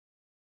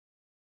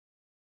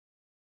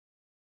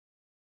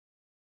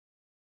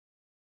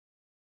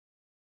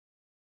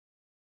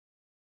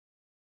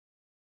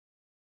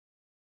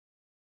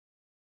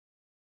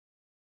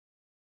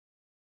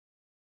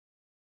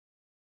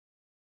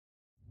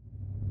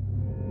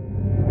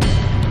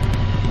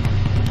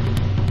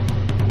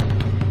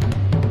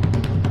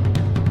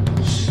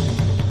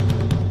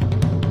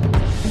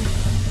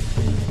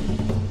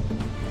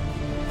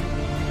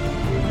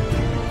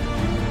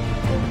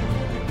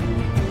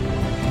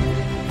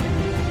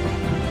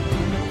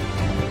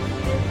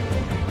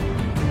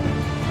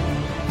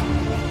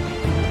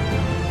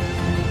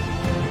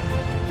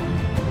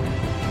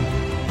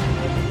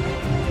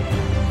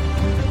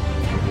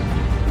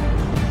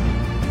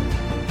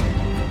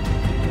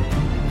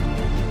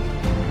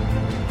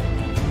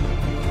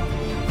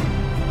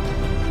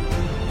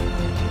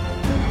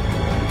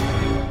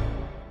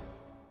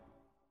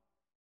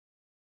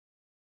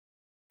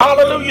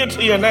Hallelujah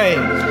to your name.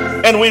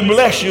 And we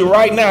bless you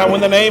right now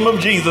in the name of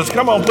Jesus.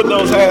 Come on, put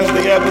those hands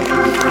together.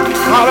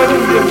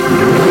 Hallelujah.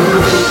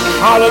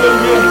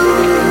 Hallelujah.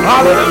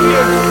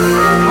 Hallelujah.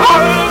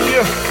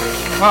 Hallelujah.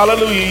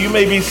 Hallelujah. You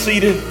may be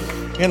seated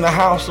in the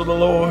house of the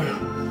Lord.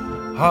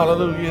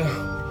 Hallelujah.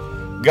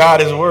 God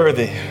is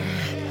worthy.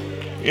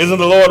 Isn't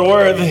the Lord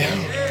worthy?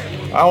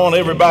 I want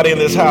everybody in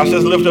this house,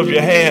 just lift up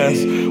your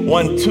hands,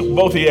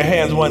 both of your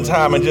hands one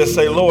time and just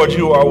say, Lord,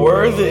 you are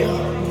worthy.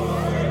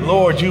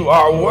 Lord, you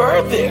are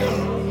worthy.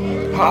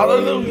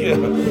 Hallelujah.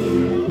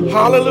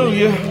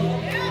 Hallelujah.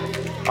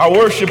 I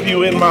worship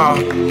you in my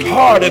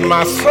heart and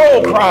my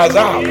soul cries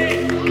out,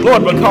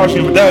 Lord, because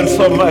you've done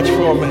so much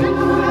for me.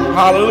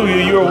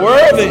 Hallelujah. You're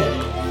worthy.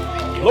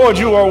 Lord,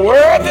 you are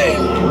worthy.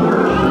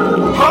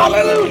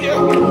 Hallelujah.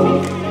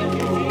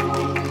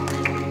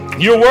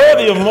 You're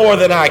worthy of more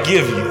than I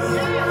give you.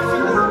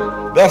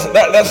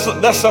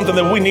 That's something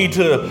that we need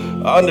to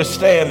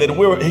understand, that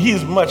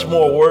he's much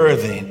more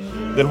worthy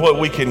than what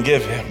we can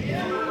give him.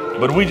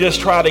 But we just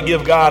try to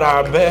give God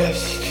our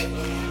best.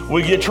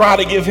 We try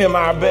to give him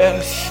our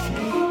best.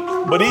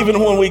 But even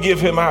when we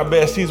give him our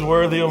best, he's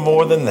worthy of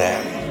more than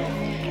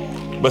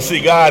that. But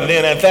see, God,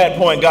 then at that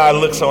point, God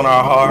looks on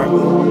our heart.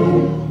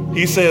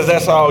 He says,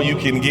 that's all you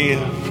can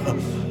give.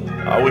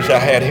 I wish I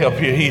had help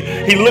here.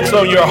 He looks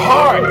on your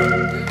heart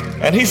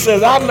and he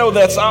says, I know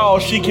that's all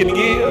she can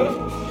give.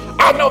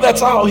 I know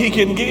that's all he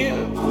can give.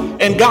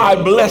 And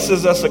God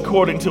blesses us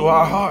according to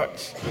our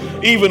hearts,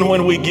 even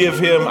when we give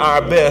him our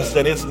best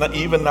and it's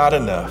not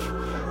enough.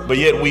 But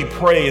yet we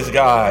praise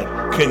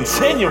God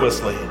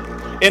continuously.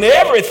 In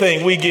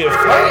everything we give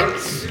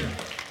thanks,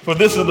 for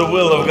this is the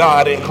will of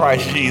God in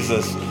Christ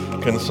Jesus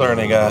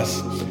concerning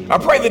us. I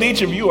pray that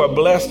each of you are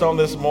blessed on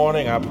this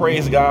morning. I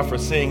praise God for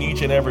seeing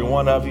each and every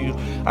one of you.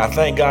 I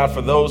thank God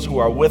for those who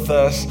are with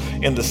us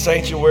in the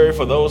sanctuary,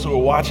 for those who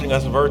are watching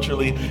us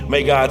virtually.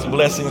 May God's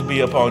blessings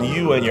be upon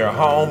you and your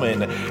home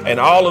and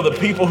all of the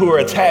people who are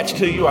attached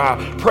to you. I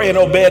pray an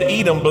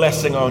Obed-Edom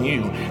blessing on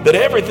you, that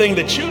everything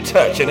that you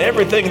touch and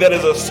everything that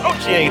is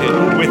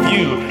associated with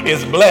you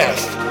is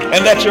blessed,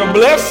 and that your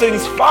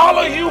blessings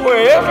follow you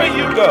wherever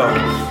you go.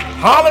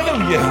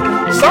 Hallelujah.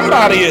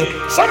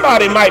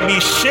 Somebody might be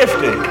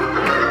shifting.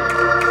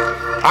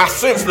 I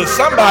sense that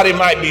somebody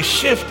might be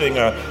shifting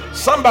or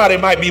somebody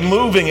might be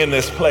moving in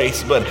this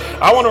place. But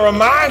I want to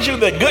remind you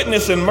that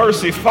goodness and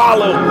mercy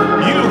follow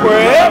you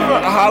wherever,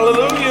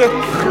 hallelujah,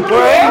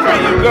 wherever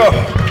you go.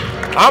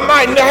 I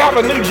might not have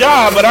a new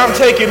job, but I'm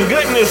taking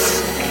goodness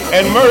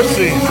and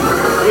mercy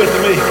with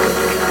me.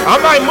 I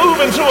might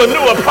move into a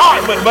new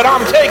apartment, but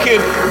I'm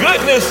taking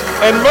goodness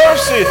and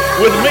mercy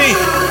with me.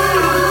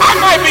 I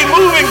might be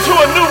moving to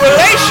a new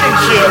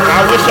relationship.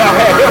 I wish I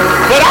had it,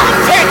 but I'm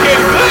taking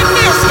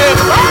goodness and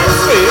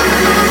mercy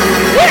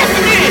with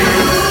me.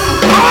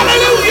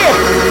 Hallelujah.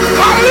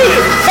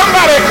 Hallelujah.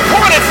 Somebody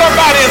point at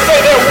somebody and say,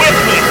 they're with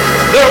me.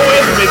 They're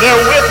with me.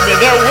 They're with me.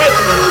 They're with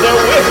me.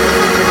 They're with me.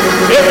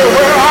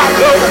 Everywhere I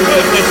go,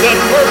 goodness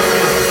and mercy.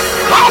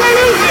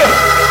 Hallelujah.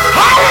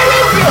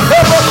 Hallelujah.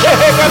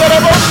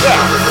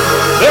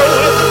 They're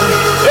with me.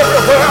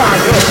 Everywhere I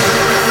go.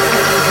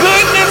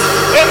 Goodness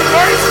and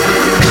mercy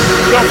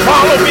shall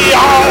follow me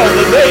all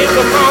the days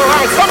of my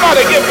life.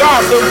 Somebody give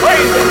God some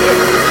praise in here.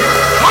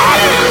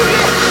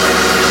 Hallelujah.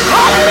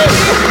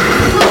 Hallelujah.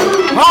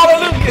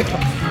 Hallelujah.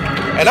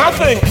 And I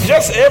think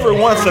just every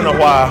once in a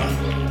while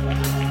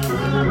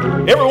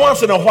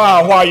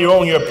while you're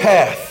on your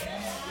path,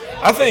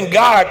 I think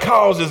God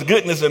causes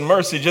goodness and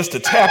mercy just to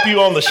tap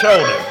you on the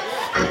shoulder.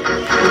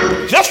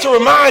 Just to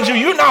remind you,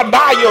 you're not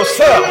by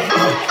yourself.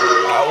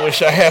 I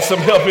wish I had some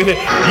help in it.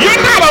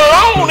 You're not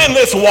alone in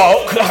this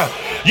walk.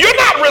 You're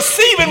not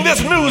receiving this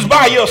news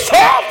by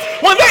yourself.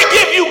 When they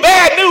give you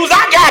bad news,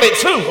 I got it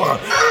too.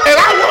 And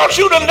I want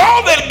you to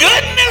know that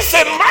goodness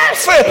and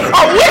mercy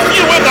are with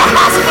you in the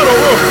hospital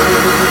room.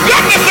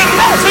 Goodness and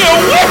mercy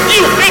are with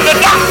you in the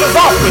doctor's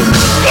office.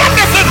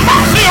 Goodness and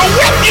mercy are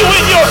with you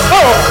in your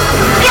soul.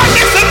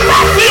 Goodness and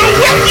mercy are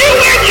with you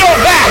in your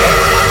valley.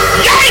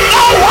 You ain't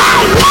know why.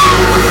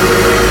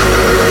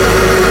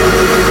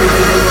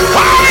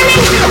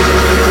 Hallelujah.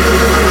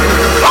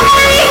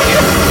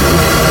 Hallelujah.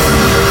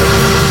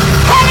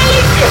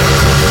 Hallelujah.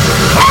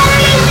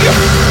 Hallelujah.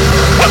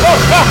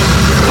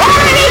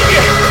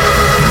 Hallelujah.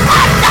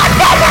 I'm not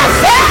by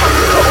myself.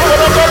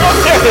 Hallelujah.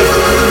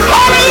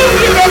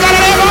 Hallelujah.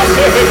 Hallelujah.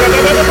 Hallelujah.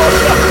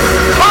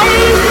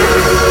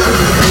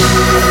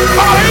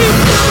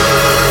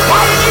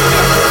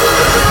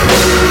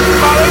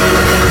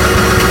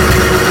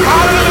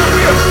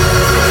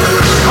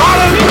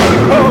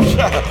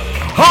 Hallelujah.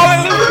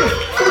 Hallelujah.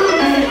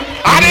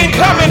 I didn't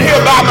come in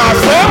here by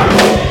myself,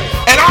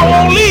 and I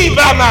won't leave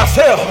by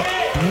myself.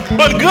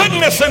 But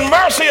goodness and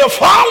mercy are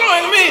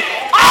following me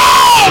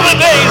all the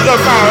days of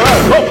my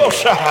life.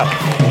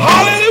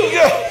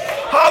 Hallelujah.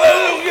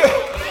 Hallelujah.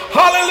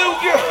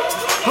 Hallelujah.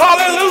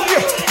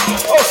 Hallelujah.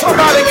 Oh,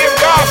 somebody give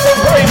God some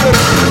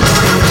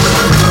praise.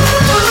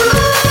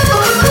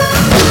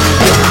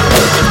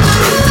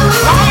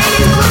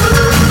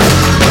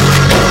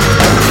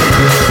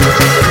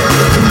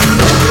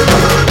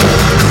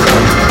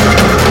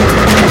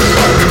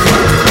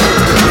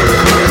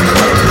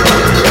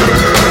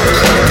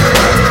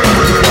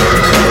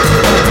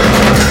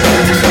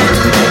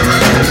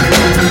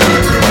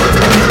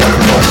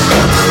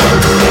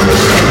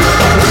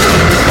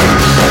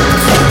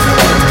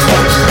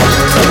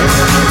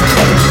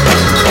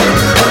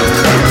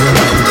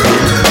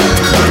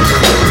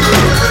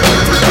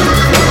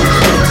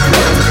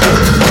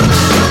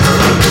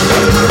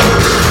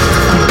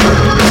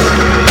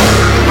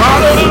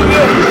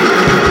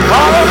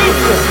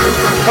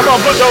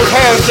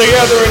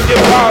 together and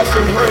give God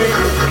some praise?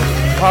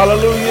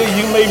 Hallelujah.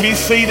 You may be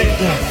seated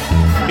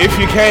if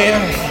you can.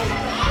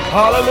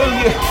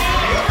 Hallelujah.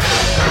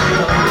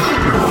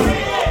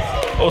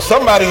 Oh,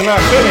 somebody's not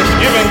finished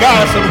giving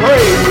God some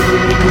praise.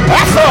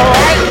 That's all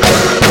right.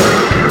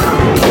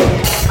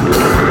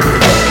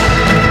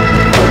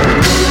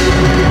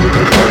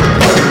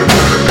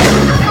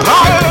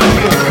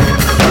 Hallelujah.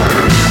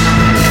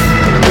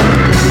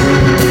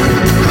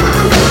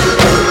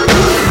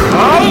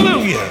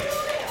 Hallelujah.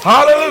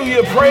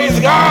 Hallelujah. Praise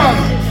God.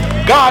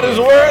 God is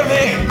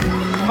worthy.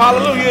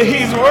 Hallelujah.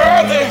 He's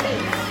worthy.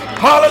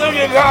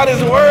 Hallelujah. God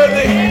is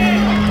worthy.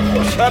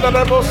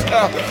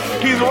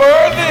 He's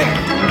worthy.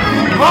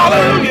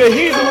 Hallelujah.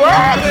 He's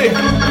worthy.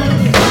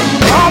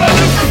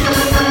 Hallelujah.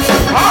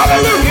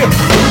 Hallelujah.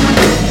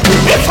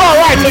 It's all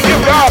right to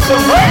give God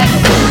some praise.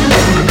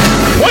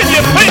 When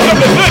you think of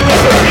the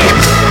goodness of Him,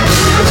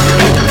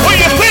 when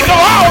you think of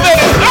all that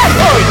He's done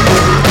for you,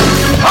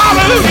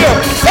 hallelujah.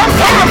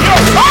 Sometimes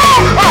your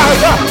soul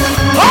cries out,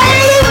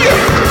 hallelujah.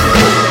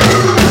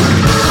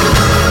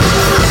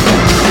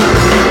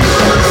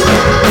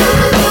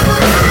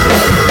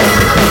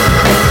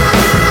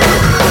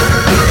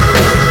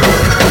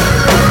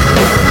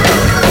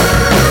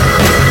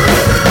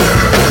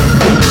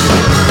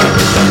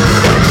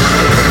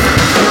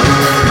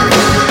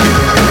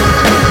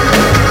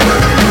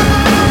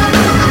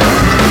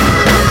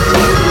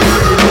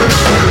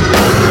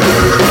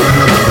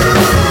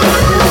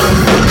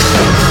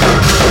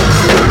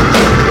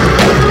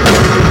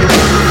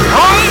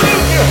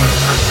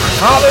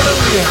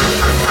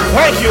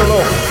 Thank you,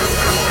 Lord.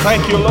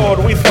 Thank you, Lord.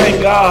 We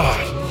thank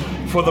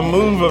God for the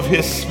move of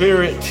His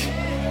Spirit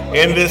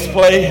in this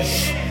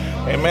place.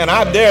 Amen.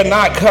 I dare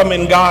not come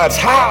in God's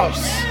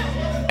house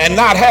and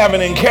not have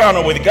an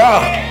encounter with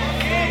God.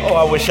 Oh,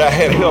 I wish I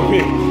had help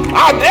here.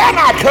 I dare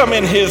not come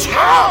in His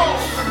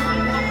house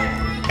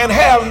and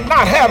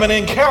not have an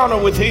encounter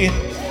with Him.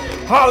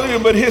 Hallelujah.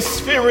 But His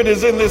Spirit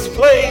is in this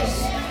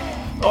place.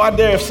 Oh, I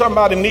dare if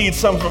somebody needs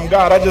something from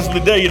God, I just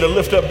dare you to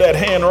lift up that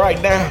hand right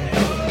now.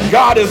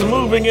 God is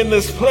moving in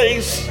this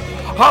place.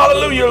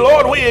 Hallelujah,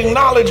 Lord, we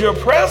acknowledge your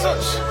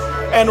presence.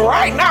 And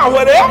right now,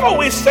 whatever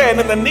we stand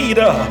in the need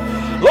of,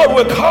 Lord,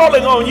 we're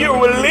calling on you.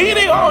 We're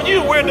leaning on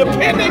you. We're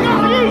depending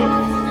on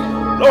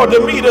you, Lord,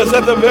 to meet us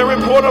at the very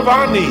point of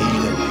our need.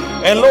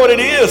 And Lord, it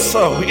is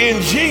so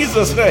in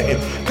Jesus' name.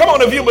 Come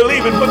on, if you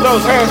believe it, put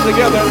those hands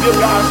together and give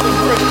God some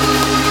praise.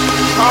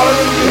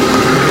 Hallelujah.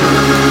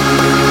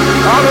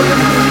 Hallelujah.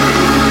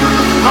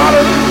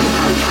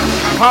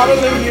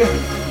 Hallelujah. Hallelujah.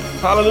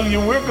 Hallelujah.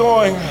 We're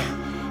going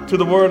to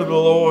the word of the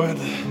Lord.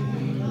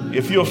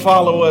 If you'll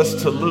follow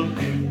us to Luke,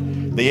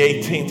 the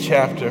 18th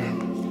chapter,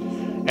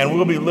 and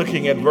we'll be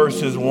looking at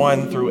verses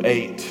 1 through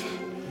 8.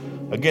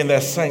 Again,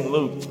 that's St.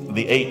 Luke,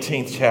 the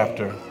 18th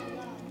chapter,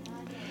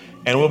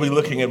 and we'll be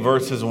looking at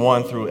verses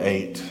 1 through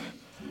 8.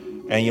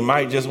 And you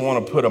might just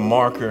want to put a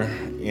marker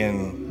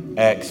in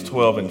Acts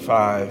 12 and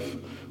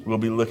 5. We'll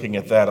be looking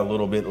at that a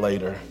little bit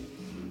later.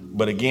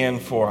 But again,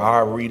 for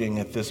our reading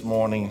at this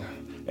morning,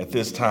 at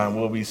this time,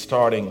 we'll be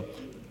starting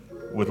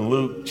with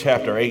Luke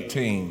chapter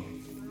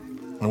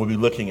 18, and we'll be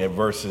looking at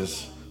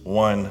verses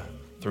 1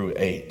 through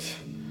 8.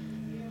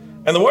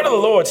 And the word of the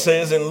Lord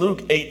says in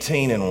Luke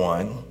 18 and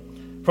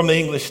 1, from the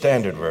English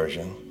Standard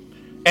Version,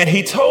 and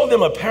he told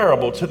them a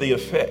parable to the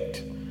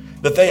effect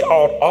that they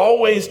ought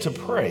always to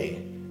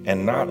pray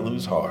and not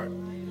lose heart.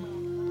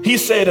 He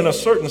said, in a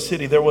certain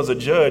city there was a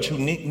judge who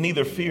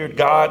neither feared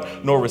God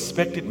nor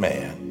respected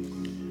man.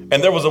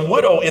 And there was a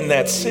widow in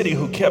that city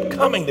who kept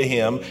coming to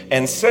him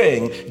and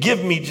saying,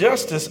 give me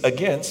justice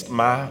against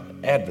my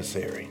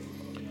adversary.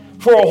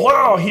 For a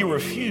while he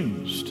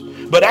refused,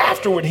 but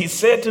afterward he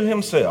said to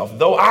himself,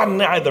 though I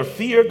neither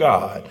fear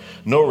God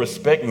nor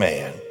respect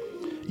man,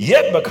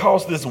 yet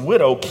because this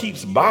widow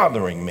keeps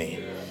bothering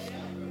me,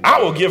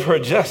 I will give her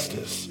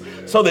justice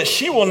so that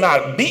she will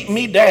not beat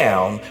me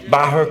down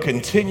by her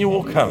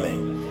continual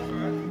coming.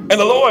 And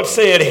the Lord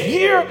said,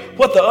 hear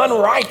what the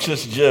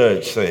unrighteous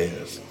judge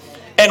says.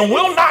 And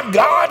will not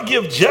God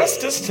give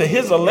justice to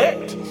his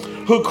elect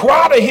who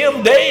cry to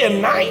him day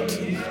and night?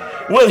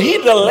 Will he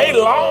delay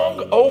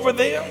long over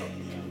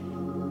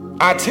them?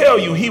 I tell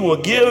you, he will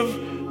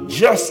give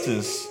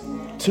justice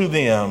to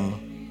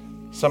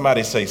them.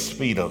 Somebody say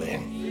speedily.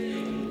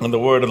 And the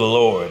word of the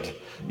Lord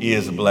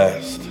is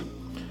blessed.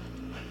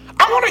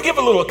 I want to give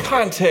a little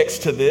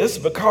context to this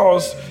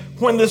because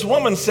when this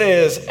woman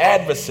says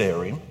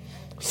adversary,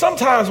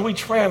 sometimes we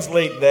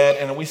translate that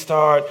and we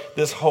start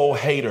this whole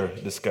hater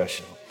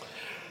discussion.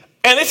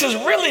 And this is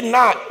really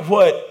not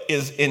what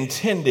is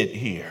intended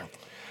here.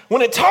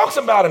 When it talks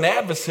about an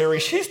adversary,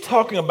 she's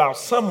talking about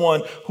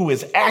someone who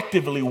is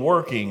actively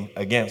working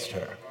against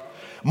her.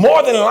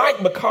 More than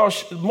likely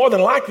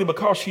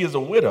because she is a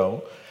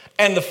widow,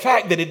 and the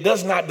fact that it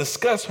does not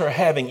discuss her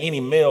having any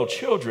male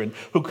children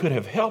who could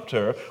have helped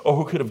her or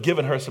who could have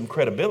given her some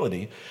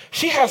credibility,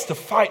 she has to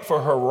fight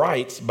for her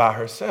rights by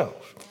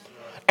herself.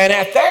 And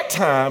at that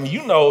time,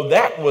 you know,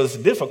 that was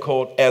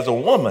difficult as a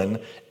woman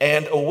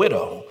and a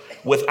widow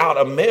without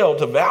a male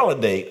to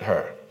validate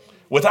her,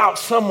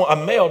 without a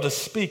male to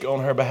speak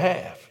on her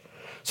behalf.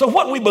 So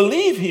what we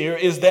believe here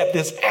is that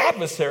this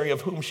adversary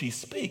of whom she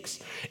speaks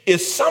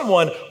is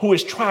someone who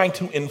is trying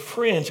to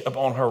infringe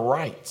upon her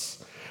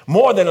rights,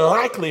 more than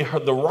likely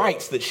the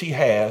rights that she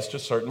has to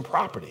certain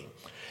property.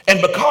 And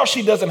because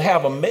she doesn't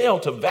have a male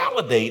to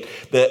validate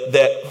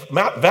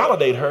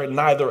her,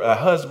 neither a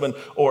husband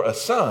or a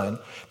son,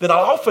 then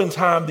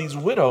oftentimes these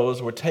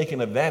widows were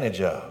taken advantage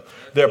of.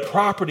 Their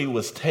property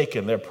was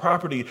taken, their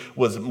property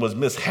was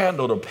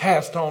mishandled or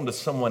passed on to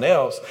someone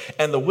else,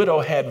 and the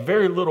widow had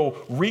very little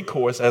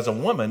recourse as a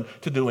woman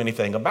to do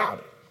anything about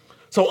it.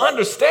 So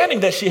understanding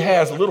that she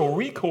has little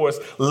recourse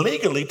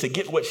legally to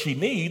get what she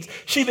needs,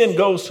 she then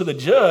goes to the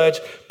judge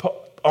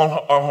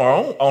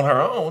on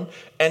her own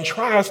and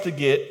tries to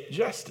get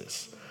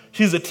justice.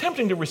 She's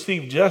attempting to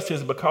receive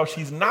justice because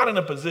she's not in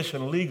a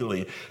position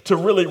legally to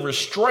really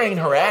restrain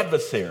her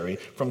adversary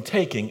from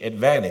taking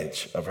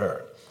advantage of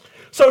her.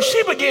 So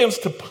she begins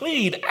to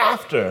plead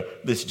after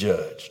this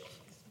judge.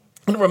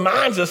 And it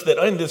reminds us that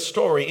in this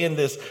story, in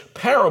this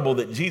parable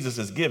that Jesus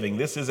is giving,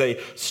 this is a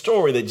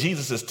story that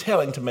Jesus is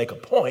telling to make a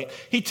point.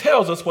 He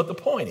tells us what the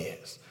point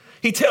is.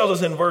 He tells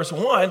us in verse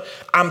 1,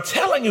 I'm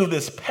telling you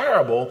this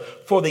parable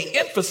for the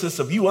emphasis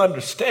of you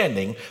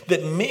understanding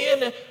that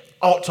men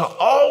ought to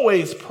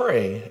always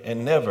pray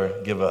and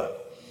never give up.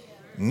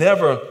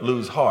 Never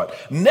lose heart.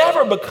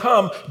 Never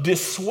become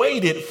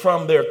dissuaded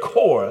from their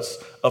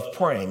course of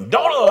praying.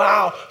 Don't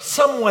allow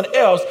someone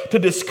else to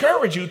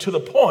discourage you to the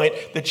point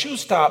that you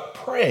stop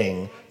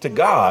praying to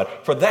God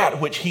for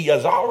that which he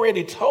has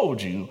already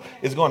told you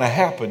is going to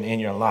happen in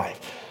your life.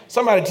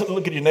 Somebody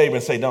look at your neighbor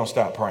and say, don't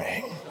stop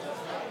praying.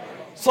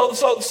 So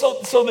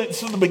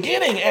the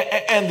beginning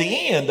and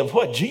the end of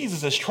what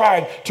Jesus is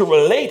trying to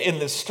relate in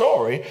this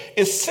story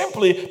is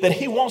simply that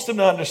he wants them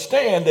to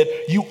understand that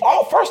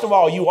first of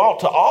all, you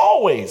ought to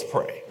always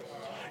pray.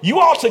 You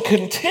ought to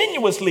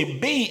continuously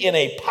be in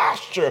a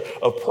posture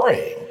of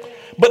praying.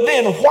 But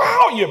then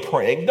while you're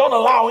praying, don't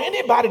allow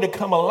anybody to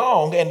come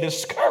along and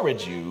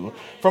discourage you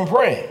from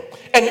praying.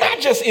 And not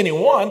just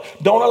anyone,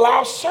 don't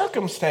allow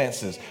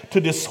circumstances to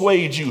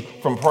dissuade you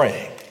from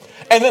praying.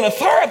 And then a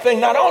third thing,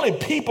 not only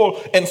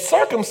people and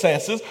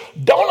circumstances,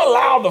 don't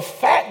allow the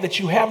fact that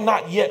you have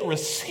not yet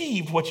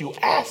received what you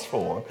asked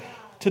for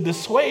to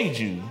dissuade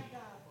you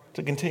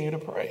to continue to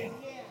pray.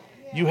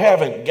 You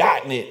haven't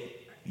gotten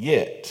it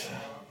yet.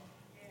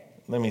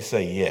 Let me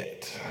say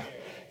yet.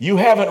 You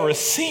haven't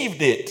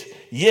received it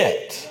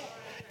yet.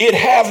 It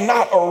has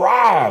not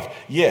arrived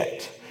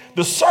yet.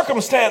 The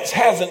circumstance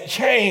hasn't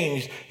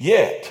changed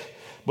yet.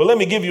 But let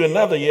me give you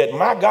another yet.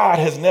 My God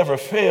has never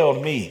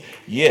failed me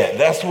yet.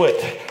 That's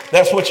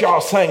what y'all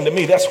saying to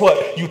me. That's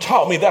what you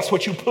taught me. That's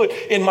what you put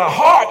in my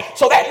heart.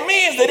 So that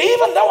means that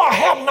even though I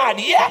have not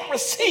yet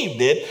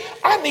received it,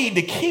 I need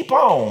to keep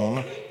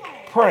on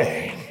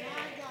praying.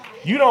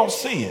 You don't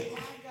see it,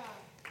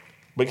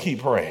 but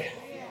keep praying.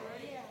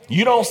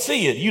 You don't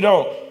see it. You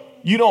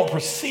don't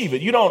perceive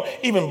it. You don't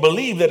even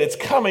believe that it's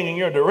coming in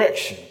your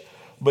direction,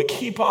 but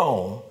keep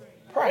on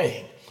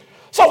praying.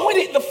 So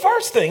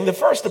the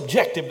first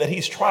objective that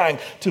he's trying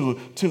to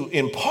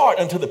impart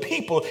unto the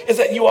people is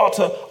that you ought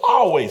to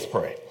always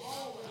pray.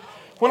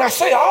 When I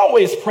say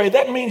always pray,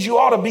 that means you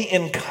ought to be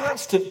in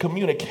constant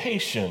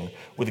communication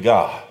with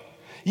God.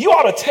 You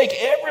ought to take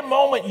every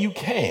moment you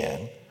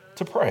can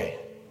to pray.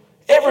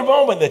 Every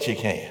moment that you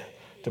can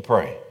to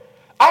pray.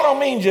 I don't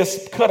mean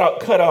just cut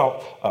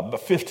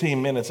out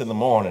 15 minutes in the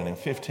morning and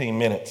 15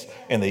 minutes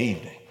in the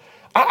evening.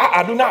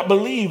 I do not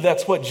believe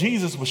that's what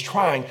Jesus was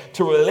trying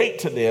to relate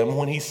to them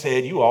when he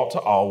said you ought to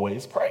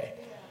always pray.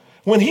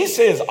 When he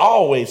says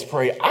always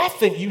pray, I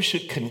think you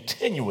should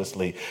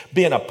continuously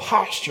be in a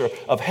posture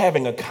of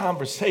having a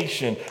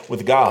conversation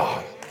with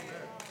God.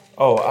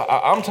 Oh,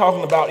 I'm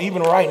talking about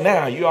even right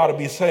now, you ought to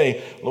be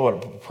saying,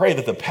 Lord, pray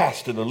that the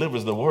pastor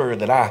delivers the word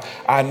that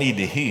I need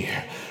to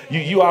hear.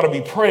 You ought to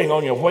be praying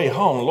on your way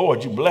home.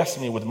 Lord, you bless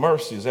me with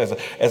mercies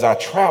as I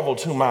travel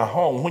to my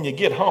home. When you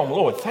get home,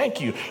 Lord, thank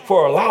you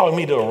for allowing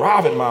me to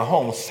arrive at my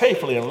home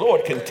safely. And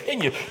Lord,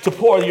 continue to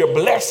pour your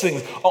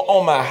blessings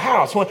on my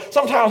house.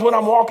 Sometimes when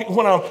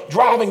I'm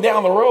driving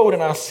down the road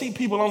and I see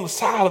people on the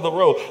side of the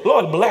road,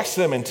 Lord, bless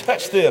them and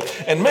touch them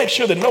and make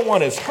sure that no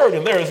one is hurt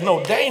and there is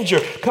no danger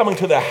coming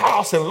to their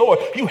house. And Lord,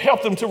 you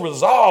help them to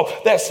resolve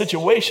that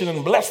situation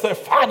and bless their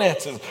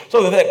finances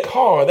so that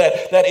car,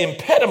 that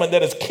impediment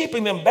that is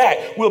keeping them back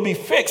will be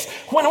fixed.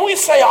 When we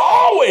say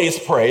always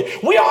pray,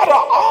 we ought to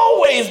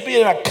always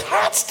be in a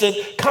constant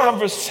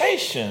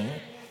conversation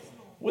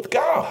with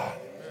God.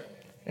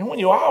 And when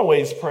you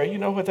always pray, you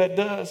know what that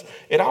does?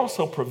 It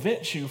also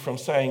prevents you from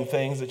saying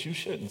things that you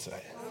shouldn't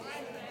say.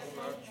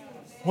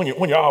 When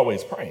you're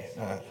always praying.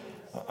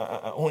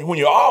 When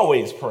you're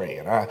always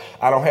praying, I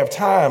don't have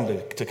time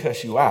to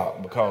cuss you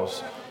out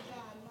because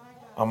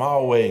I'm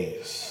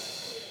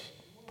always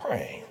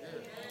praying.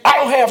 I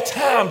don't have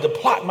time to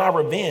plot my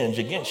revenge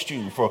against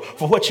you for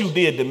what you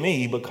did to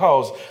me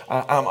because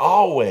I'm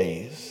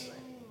always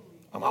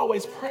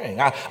praying.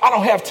 I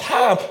don't have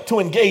time to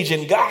engage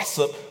in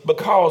gossip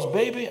because,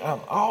 baby,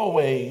 I'm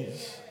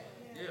always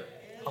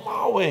I'm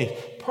always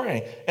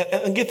praying.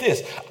 And get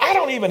this, I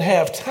don't even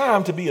have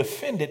time to be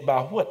offended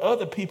by what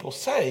other people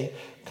say.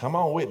 Come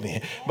on with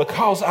me.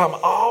 Because I'm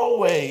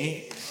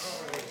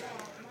always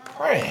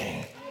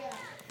praying.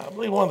 I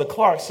believe one of the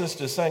Clark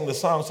sisters sang the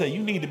song, said,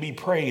 you need to be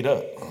prayed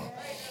up.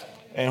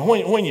 And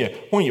when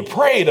you're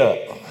prayed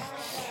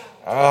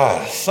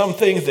up, some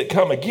things that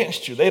come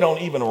against you, they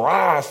don't even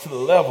rise to the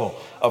level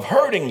of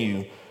hurting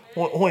you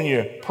when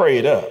you're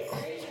prayed up.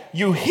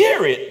 You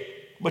hear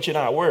it, but you're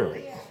not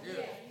worried.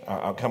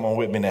 Come on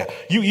with me now.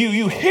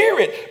 You hear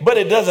it, but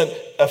it doesn't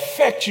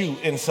affect you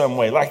in some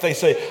way. Like they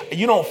say,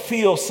 you don't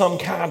feel some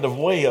kind of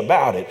way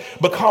about it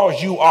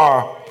because you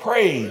are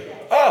prayed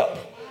up.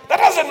 That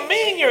doesn't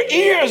mean your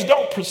ears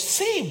don't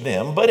perceive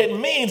them, but it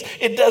means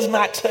it does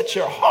not touch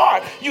your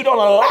heart. You don't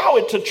allow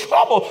it to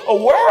trouble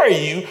or worry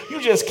you.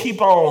 You just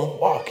keep on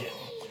walking.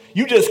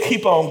 You just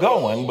keep on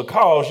going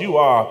because you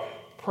are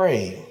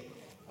prayed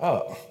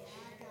up.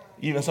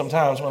 Even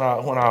sometimes when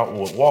I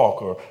would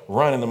walk or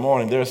run in the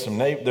morning, there's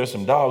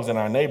some dogs in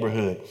our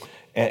neighborhood,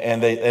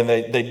 and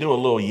they do a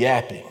little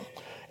yapping.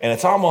 And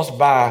it's almost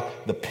by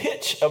the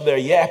pitch of their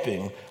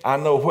yapping, I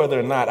know whether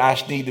or not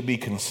I need to be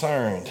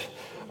concerned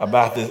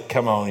about this.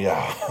 Come on,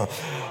 y'all.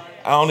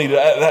 I don't need to,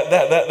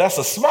 that's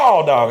a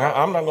small dog.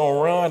 I'm not going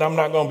to run. I'm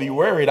not going to be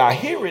worried. I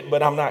hear it,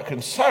 but I'm not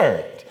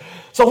concerned.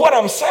 So what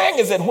I'm saying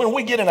is that when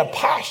we get in a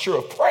posture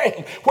of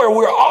praying, where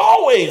we're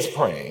always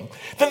praying,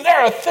 then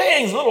there are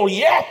things, little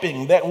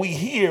yapping that we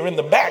hear in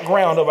the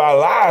background of our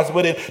lives,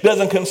 but it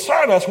doesn't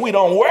concern us. We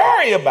don't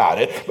worry about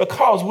it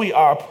because we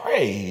are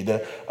prayed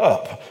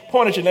up.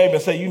 Point at your neighbor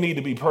and say, you need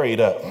to be prayed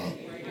up.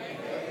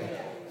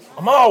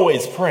 I'm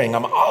always praying.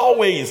 I'm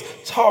always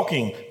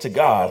talking to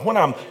God. When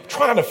I'm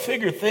trying to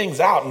figure things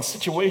out in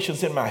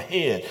situations in my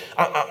head,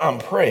 I'm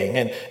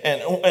praying.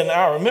 And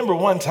I remember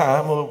one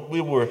time we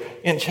were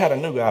in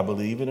Chattanooga, I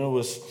believe, and it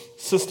was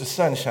Sister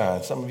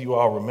Sunshine. Some of you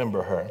all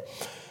remember her.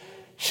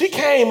 She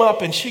came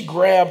up and she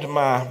grabbed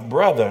my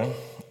brother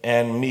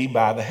and me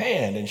by the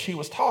hand, and she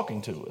was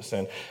talking to us.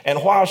 And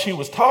while she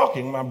was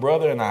talking, my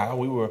brother and I,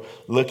 we were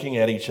looking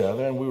at each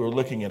other, and we were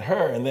looking at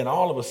her, and then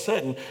all of a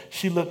sudden,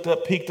 she looked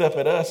up, peeked up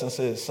at us, and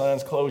said,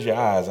 sons, close your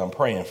eyes, I'm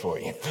praying for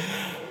you.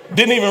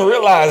 Didn't even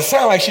realize, it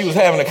sounded like she was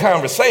having a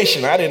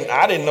conversation. I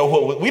didn't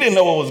know we didn't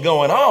know what was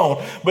going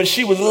on, but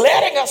she was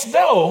letting us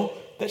know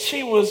that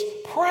she was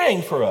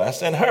praying for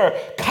us. And her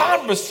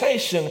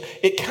conversation,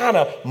 it kind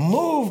of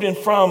moved in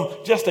from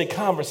just a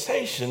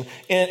conversation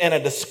and a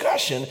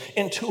discussion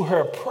into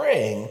her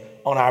praying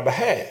on our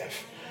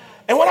behalf.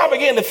 And when I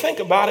began to think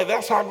about it,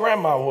 that's how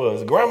grandma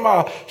was.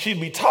 Grandma, she'd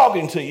be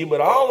talking to you,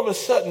 but all of a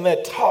sudden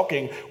that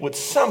talking would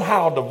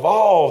somehow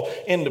devolve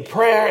into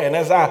prayer. And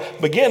as I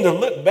began to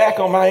look back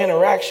on my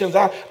interactions,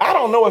 I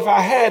don't know if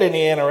I had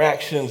any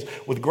interactions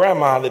with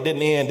grandma that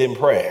didn't end in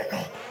prayer.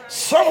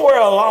 Somewhere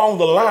along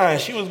the line,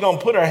 she was going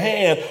to put her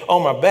hand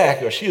on my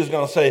back, or she was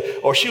going to say,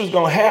 or she was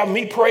going to have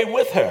me pray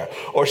with her,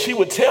 or she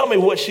would tell me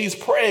what she's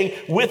praying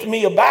with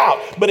me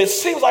about. But it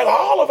seems like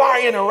all of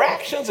our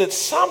interactions at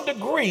some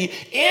degree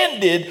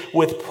ended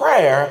with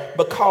prayer.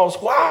 Because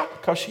why?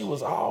 Because she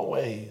was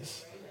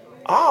always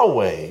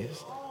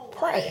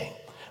praying.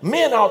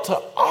 Men ought to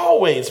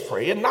always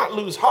pray and not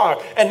lose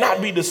heart and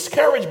not be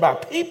discouraged by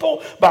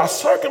people, by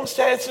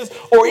circumstances,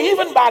 or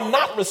even by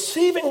not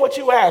receiving what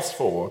you ask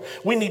for.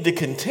 We need to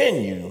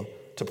continue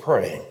to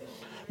pray.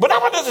 But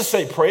now it doesn't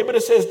say pray, but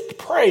it says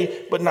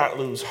pray but not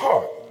lose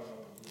heart.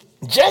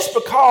 Just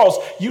because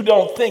you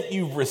don't think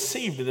you've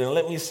received it, and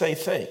let me say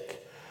think.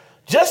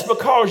 Just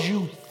because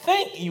you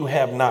think you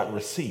have not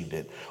received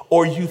it,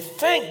 or you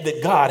think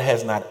that God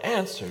has not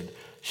answered,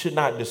 should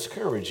not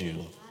discourage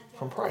you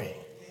from praying.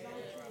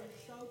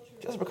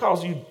 Just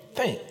because you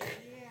think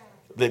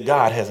that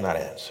God has not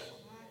answered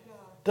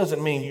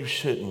doesn't mean you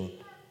shouldn't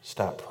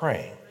stop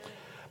praying.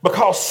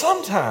 Because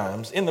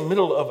sometimes in the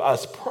middle of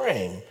us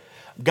praying,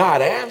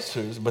 God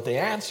answers, but the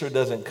answer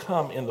doesn't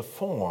come in the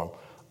form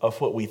of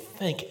what we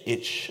think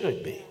it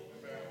should be.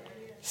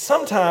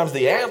 Sometimes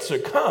the answer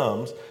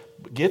comes,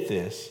 but get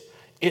this,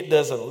 it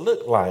doesn't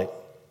look like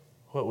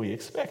what we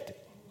expected.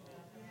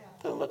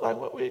 It doesn't look like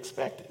what we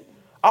expected.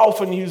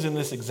 Often using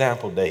this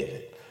example,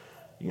 David.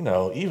 You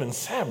know, even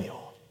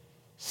Samuel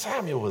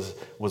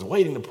was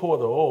waiting to pour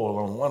the oil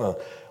on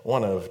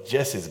one of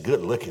Jesse's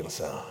good-looking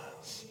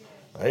sons.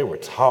 They were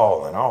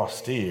tall and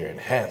austere and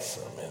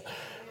handsome,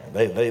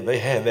 and they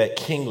had that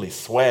kingly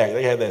swag.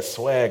 They had that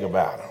swag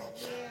about them,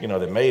 you know,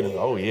 that made him.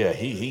 Oh yeah,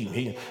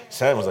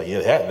 Samuel was like,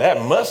 yeah,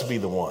 that must be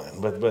the one.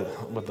 But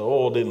the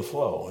oil didn't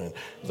flow, and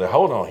he was like,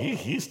 hold on,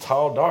 he's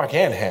tall, dark,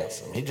 and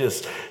handsome.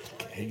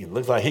 He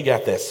looks like he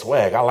got that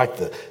swag. I like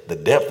the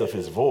depth of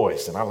his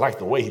voice, and I like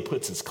the way he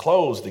puts his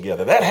clothes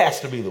together. That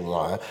has to be the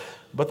one.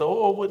 But the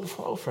oil wouldn't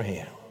flow for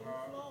him.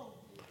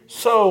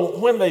 So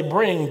when they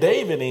bring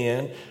David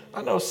in,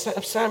 I know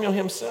Samuel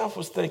himself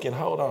was thinking,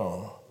 hold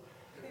on.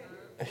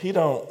 He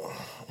don't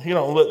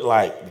look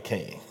like the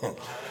king.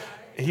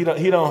 he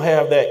don't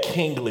have that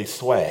kingly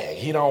swag.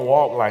 He don't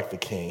walk like the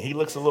king. He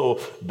looks a little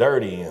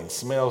dirty and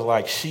smells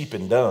like sheep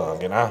and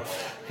dung. And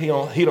he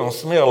don't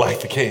smell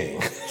like the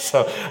king.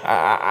 So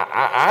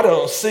I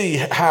don't see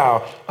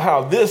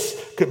how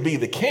this could be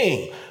the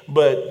king.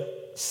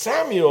 But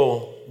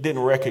Samuel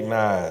didn't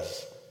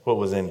recognize what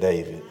was in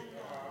David,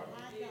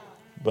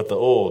 but the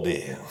oil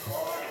did.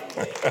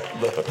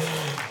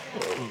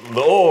 The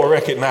oil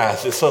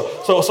recognized it. So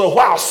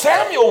while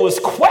Samuel was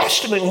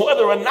questioning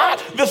whether or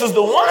not this is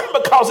the one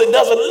because it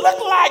doesn't look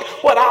like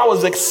what I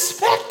was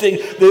expecting,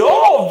 the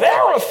oil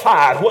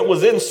verified what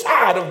was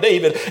inside of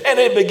David and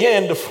it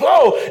began to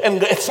flow.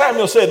 And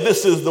Samuel said,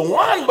 this is the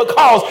one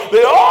because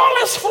the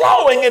oil is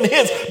flowing in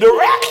his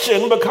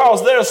direction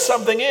because there's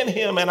something in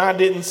him and I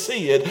didn't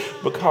see it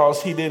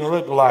because he didn't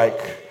look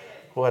like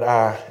what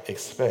I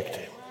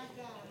expected.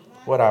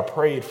 What I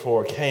prayed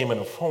for came in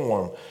a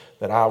form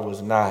that I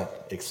was not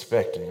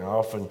expecting. I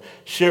often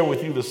share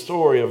with you the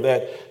story of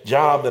that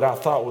job that I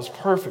thought was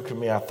perfect for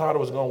me. I thought it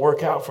was going to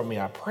work out for me.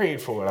 I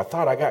prayed for it. I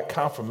thought I got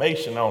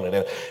confirmation on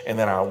it. And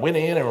then I went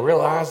in and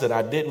realized that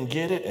I didn't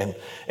get it. And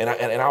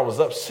I was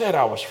upset.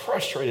 I was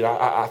frustrated.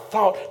 I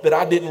thought that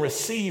I didn't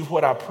receive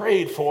what I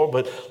prayed for.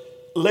 But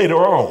later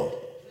on,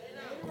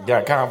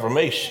 got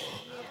confirmation.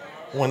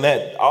 When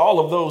all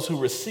of those who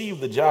received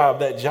the job,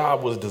 that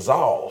job was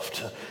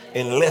dissolved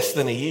in less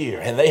than a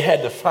year, and they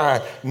had to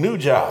find new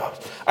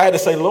jobs. I had to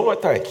say,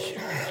 Lord, thank you.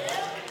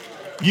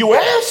 You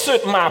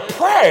answered my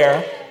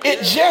prayer.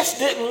 It just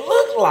didn't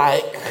look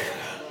like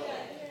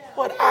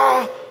what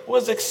I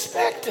was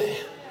expecting.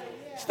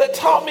 So that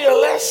taught me a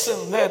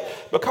lesson that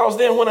because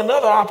then when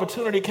another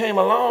opportunity came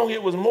along,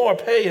 it was more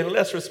pay and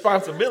less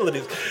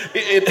responsibilities.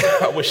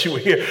 I wish you were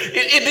here.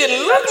 It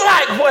didn't look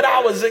like what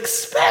I was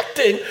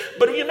expecting,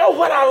 but you know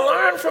what I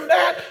learned from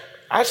that?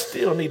 I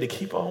still need to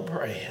keep on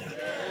praying.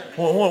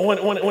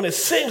 When it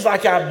seems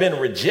like I've been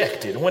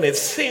rejected, when it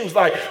seems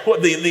like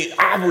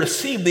I've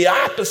received the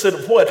opposite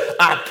of what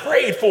I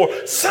prayed for,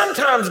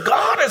 sometimes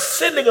God is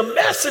sending a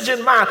message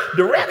in my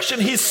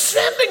direction. He's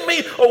sending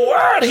me a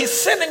word. He's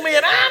sending me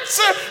an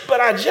answer, but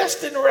I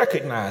just didn't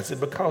recognize it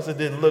because it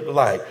didn't look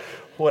like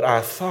what I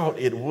thought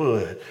it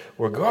would.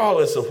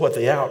 Regardless of what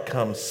the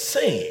outcome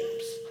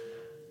seems,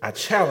 I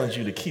challenge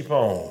you to keep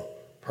on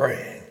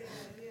praying.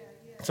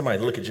 Somebody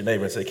look at your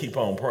neighbor and say, keep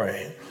on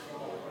praying.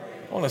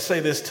 I want to say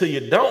this to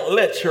you. Don't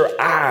let your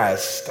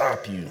eyes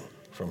stop you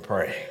from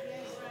praying.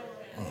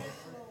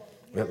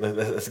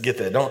 Let's get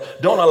that.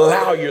 Don't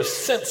allow your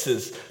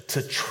senses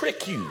to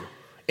trick you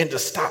into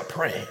stop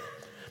praying.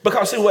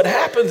 Because see, what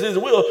happens is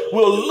we'll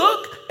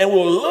look and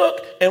we'll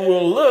look and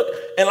we'll look,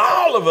 and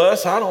all of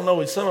us, I don't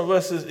know, some of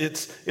us,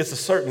 it's a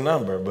certain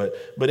number,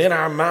 but in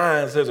our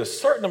minds, there's a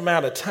certain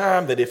amount of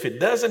time that if it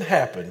doesn't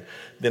happen,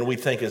 then we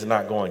think it's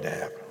not going to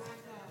happen.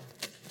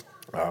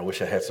 I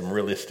wish I had some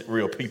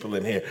real people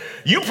in here.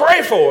 You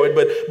pray for it,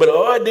 but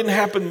it didn't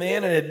happen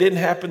then, and it didn't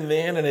happen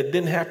then, and it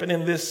didn't happen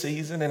in this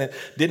season, and it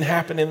didn't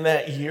happen in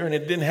that year, and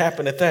it didn't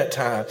happen at that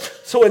time.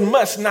 So it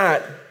must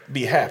not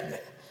be happening.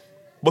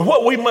 But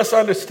what we must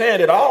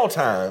understand at all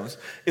times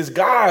is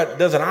God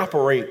doesn't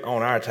operate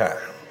on our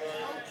time.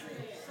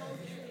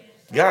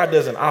 God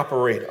doesn't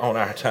operate on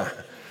our time.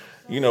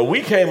 You know,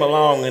 we came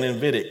along and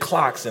invented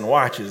clocks and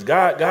watches.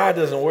 God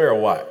doesn't wear a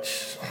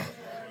watch.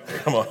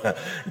 Come on.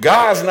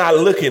 God's not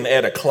looking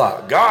at a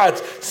clock.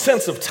 God's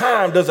sense of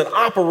time doesn't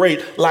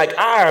operate like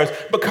ours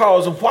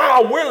because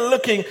while we're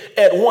looking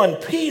at one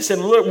piece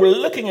and we're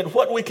looking at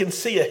what we can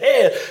see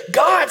ahead,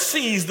 God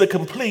sees the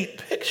complete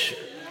picture.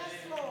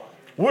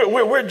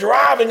 We're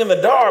driving in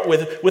the dark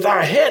with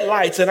our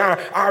headlights and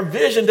our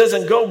vision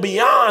doesn't go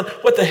beyond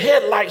what the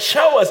headlights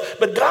show us,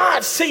 but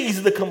God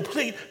sees the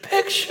complete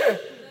picture.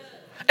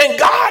 And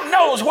God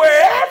knows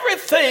where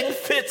everything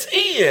fits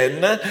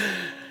in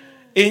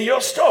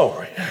your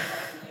story.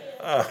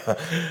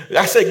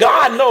 I say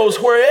God knows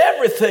where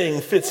everything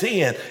fits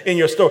in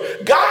your story.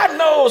 God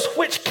knows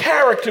which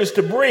characters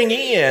to bring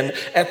in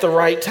at the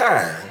right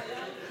time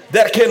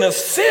that can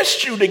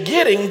assist you to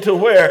getting to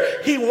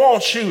where he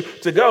wants you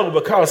to go.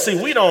 Because see,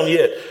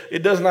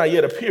 it does not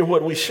yet appear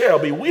what we shall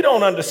be. We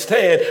don't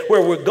understand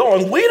where we're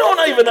going. We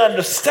don't even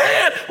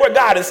understand where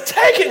God is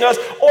taking us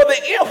or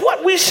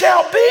what we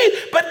shall be.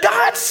 But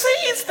God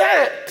sees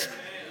that.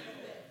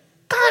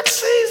 God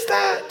sees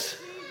that.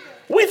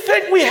 We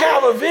think we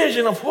have a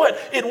vision of what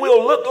it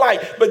will look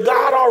like, but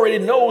God already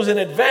knows in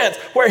advance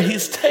where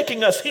he's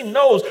taking us. He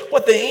knows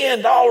what the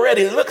end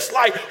already looks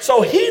like.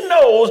 So he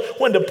knows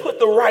when to put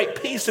the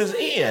right pieces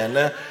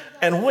in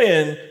and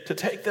when to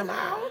take them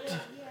out.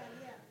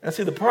 And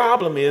see, the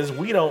problem is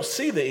we don't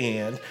see the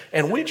end,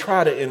 and we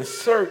try to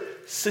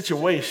insert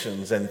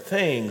situations and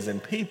things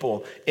and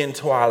people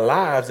into our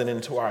lives and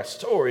into our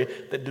story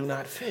that do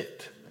not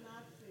fit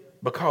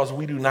because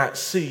we do not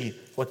see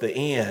what the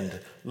end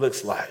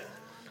looks like.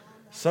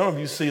 Some of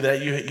you see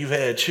that you've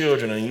had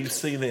children and you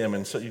see them,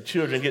 and so your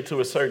children get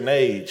to a certain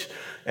age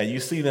and you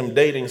see them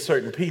dating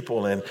certain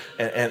people, and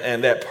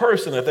that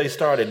person that they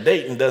started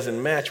dating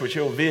doesn't match with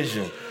your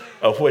vision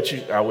of what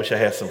you, I wish I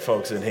had some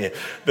folks in here.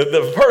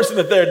 The person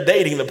that they're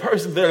dating, the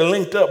person they're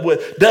linked up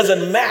with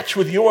doesn't match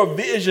with your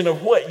vision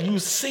of what you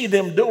see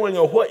them doing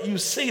or what you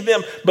see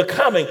them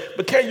becoming.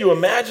 But can you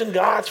imagine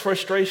God's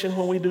frustration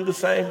when we do the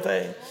same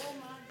thing?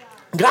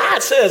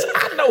 God says,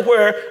 I know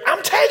where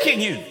I'm taking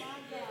you.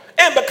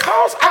 And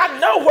because I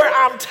know where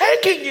I'm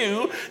taking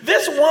you,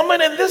 this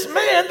woman and this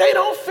man, they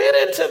don't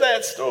fit into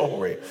that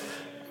story.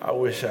 I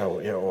wish I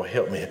would,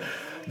 help me.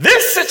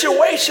 This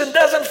situation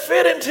doesn't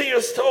fit into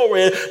your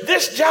story.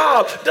 This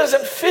job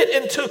doesn't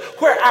fit into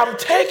where I'm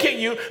taking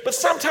you. But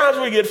sometimes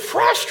we get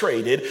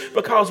frustrated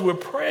because we're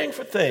praying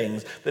for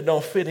things that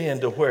don't fit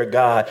into where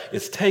God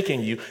is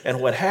taking you. And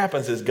what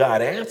happens is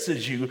God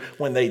answers you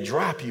when they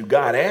drop you.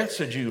 God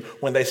answered you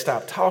when they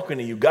stopped talking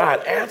to you.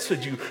 God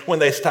answered you when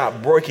they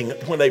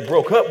when they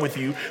broke up with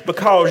you,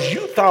 because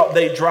you thought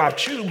they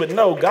dropped you. But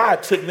no,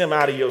 God took them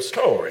out of your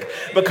story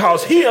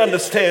because he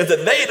understands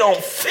that they don't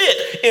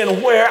fit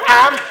in where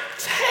I'm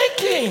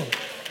taking.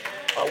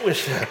 I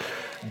wish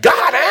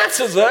God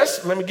answers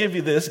us. Let me give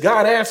you this.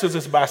 God answers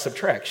us by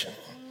subtraction.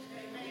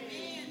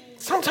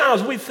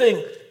 Sometimes we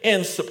think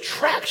in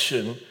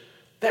subtraction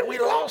that we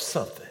lost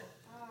something.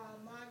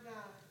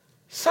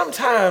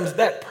 Sometimes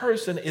that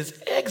person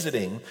is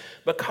exiting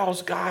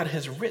because God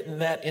has written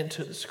that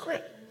into the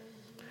script.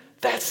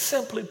 That's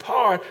simply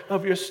part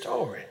of your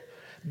story.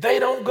 They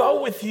don't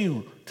go with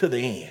you to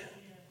the end.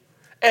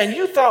 And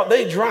you thought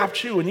they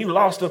dropped you and you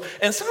lost them.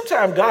 And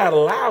sometimes God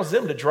allows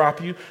them to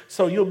drop you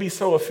so you'll be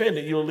so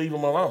offended you'll leave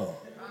them alone.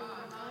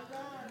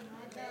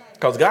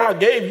 Because God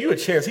gave you a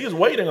chance. He was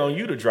waiting on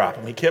you to drop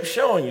him. He kept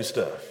showing you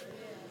stuff.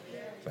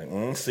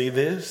 Like, see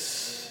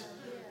this?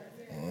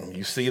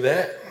 You see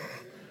that?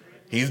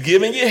 He's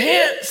giving you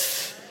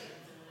hints.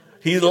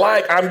 He's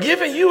like, I'm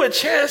giving you a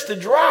chance to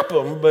drop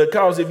them,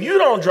 because if you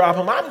don't drop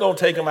them, I'm going to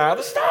take them out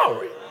of the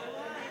story.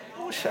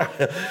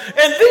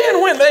 And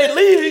then when they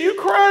leave you, you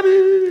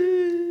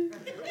cry.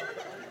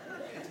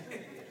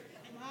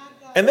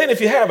 And then if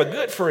you have a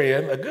good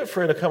friend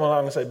will come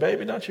along and say,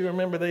 baby, don't you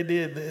remember they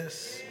did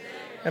this?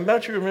 And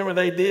don't you remember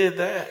they did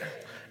that?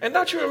 And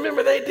don't you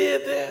remember they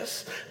did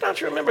this? Don't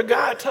you remember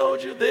God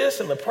told you this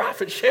and the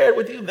prophet shared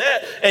with you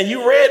that? And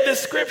you read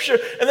this scripture,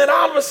 and then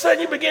all of a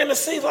sudden you begin to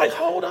see, like,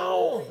 hold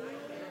on.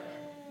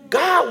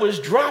 God was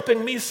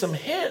dropping me some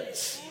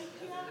hints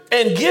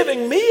and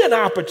giving me an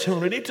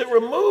opportunity to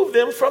remove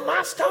them from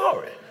my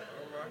story.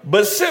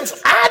 But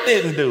since I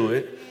didn't do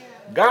it,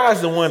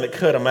 God's the one that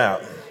cut them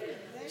out,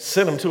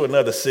 sent them to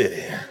another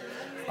city.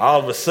 All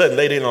of a sudden,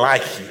 they didn't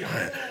like you,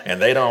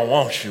 and they don't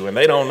want you, and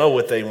they don't know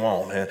what they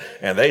want,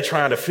 and they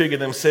trying to figure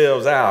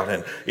themselves out,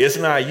 and it's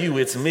not you,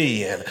 it's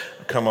me, and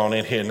come on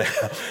in here now.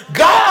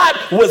 God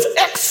was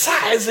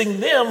excising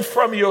them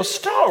from your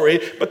story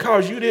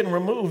because you didn't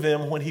remove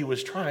them when he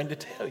was trying to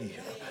tell you.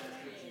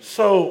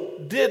 So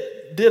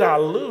did I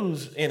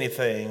lose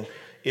anything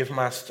if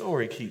my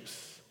story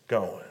keeps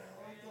going?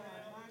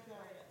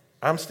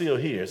 I'm still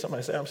here.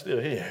 Somebody say, I'm still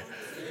here.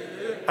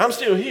 I'm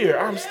still here.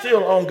 I'm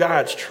still on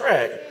God's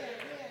track.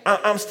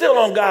 I'm still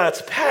on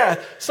God's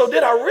path. So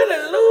did I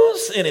really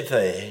lose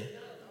anything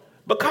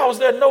because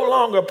they're no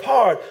longer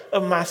part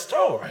of my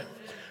story?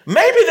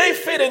 Maybe they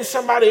fit in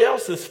somebody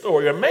else's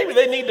story, or maybe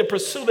they need to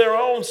pursue their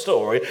own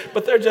story,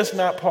 but they're just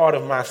not part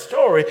of my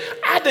story.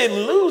 I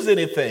didn't lose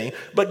anything,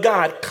 but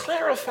God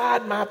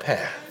clarified my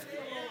path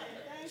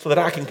so that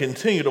I can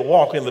continue to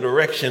walk in the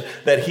direction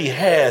that he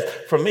has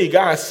for me.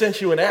 God sent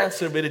you an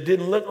answer, but it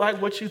didn't look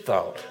like what you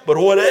thought. But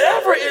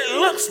whatever it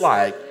looks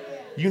like,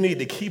 you need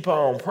to keep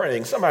on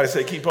praying. Somebody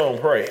say, keep on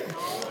praying.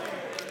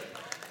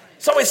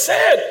 So he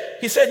said,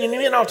 you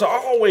need not to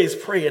always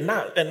pray and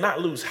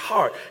not lose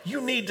heart. You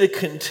need to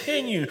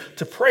continue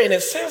to pray. And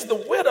it says the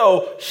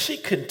widow, she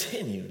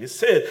continued. It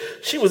said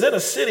she was in a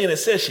city, and it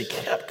says she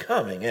kept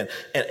coming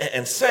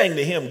and saying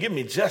to him, give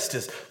me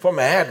justice for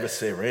my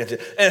adversary.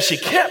 And she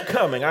kept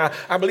coming.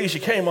 I believe she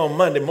came on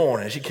Monday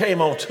morning. She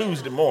came on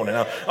Tuesday morning.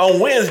 On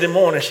Wednesday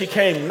morning, she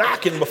came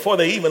knocking before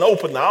they even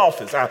opened the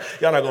office.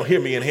 Y'all not going to hear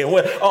me in here.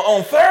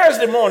 On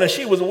Thursday morning,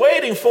 she was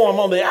waiting for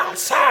him on the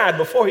outside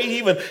before he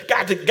even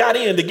got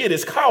in to get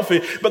his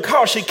coffee,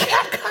 because she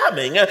kept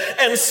coming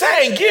and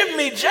saying, give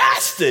me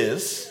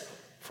justice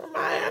for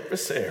my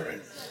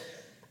adversary.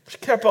 She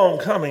kept on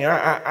coming.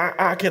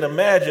 I can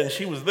imagine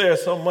she was there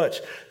so much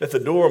that the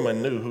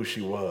doorman knew who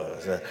she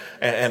was,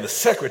 and the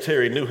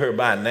secretary knew her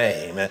by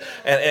name.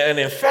 And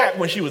in fact,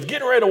 when she was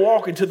getting ready to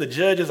walk into the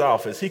judge's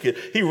office,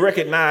 he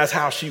recognized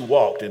how she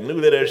walked and knew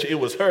that it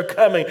was her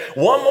coming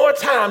one more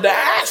time to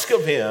ask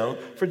of him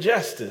for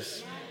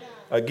justice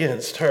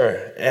against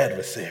her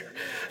adversary.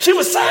 She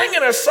was saying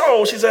in her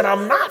soul, she said,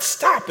 I'm not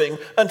stopping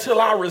until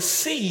I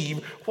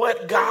receive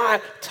what God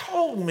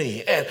told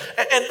me. And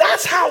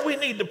that's how we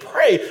need to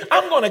pray.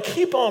 I'm going to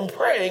keep on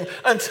praying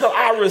until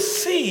I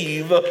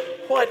receive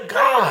what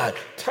God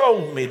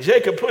told me.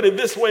 Jacob put it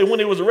this way when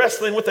he was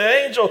wrestling with the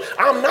angel: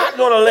 I'm not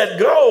going to let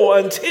go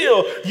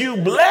until you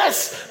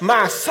bless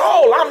my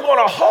soul. I'm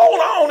going to hold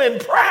on in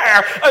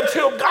prayer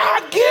until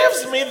God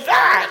gives me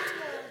that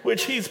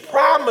which he's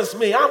promised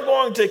me. I'm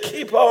going to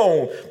keep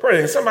on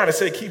praying. Somebody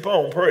say, keep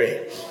on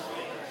praying.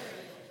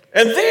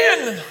 And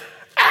then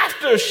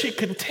after she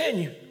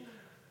continued,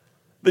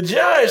 the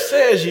judge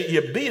says,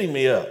 you're beating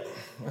me up.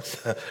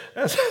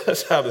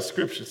 That's how the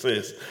scripture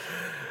says.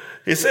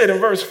 He said in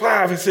verse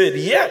 5, he said,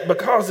 yet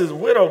because his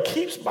widow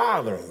keeps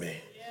bothering me,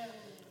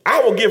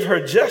 I will give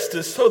her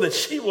justice so that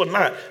she will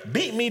not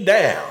beat me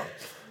down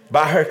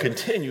by her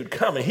continued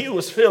coming. He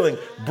was feeling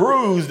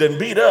bruised and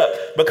beat up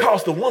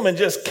because the woman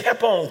just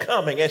kept on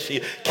coming and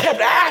she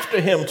kept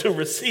after him to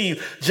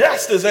receive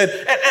justice. And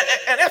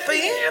at the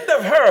end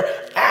of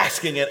her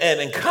asking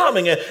and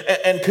coming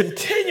and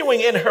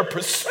continuing in her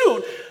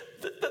pursuit,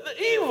 the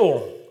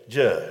evil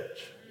judge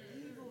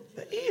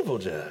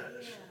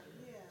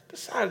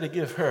decided to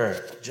give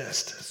her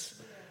justice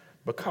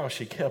because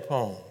she kept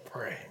on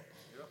praying.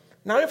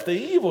 Now, if the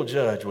evil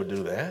judge would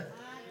do that,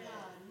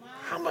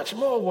 how much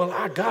more will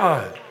our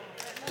God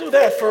do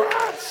that for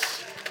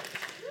us?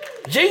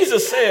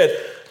 Jesus said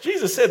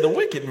the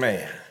wicked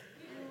man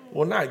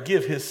will not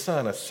give his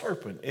son a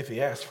serpent if he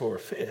asks for a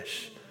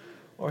fish,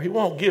 or he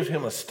won't give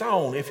him a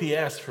stone if he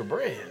asks for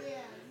bread.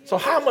 So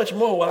how much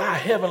more will our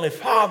Heavenly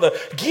Father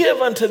give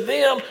unto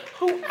them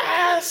who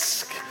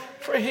ask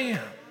for him?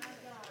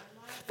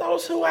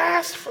 Those who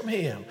ask from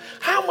him.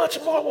 How much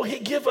more will he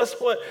give us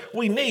what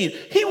we need?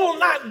 He will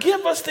not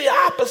give us the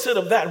opposite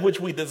of that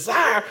which we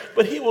desire,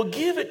 but he will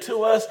give it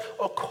to us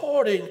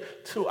according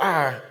to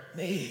our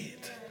need.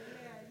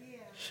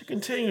 She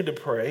continued to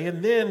pray,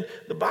 and then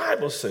the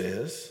Bible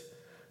says,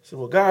 so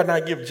will God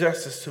not give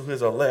justice to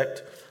his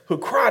elect who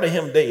cry to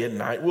him day and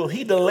night? Will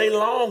he delay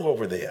long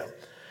over them?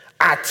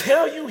 I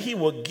tell you, he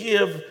will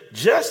give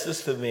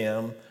justice to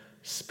them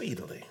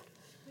speedily.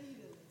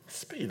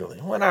 Speedily.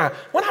 When I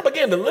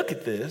began to look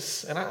at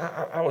this, and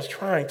I was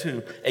trying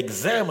to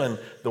examine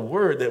the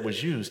word that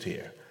was used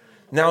here.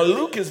 Now,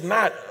 Luke is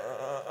not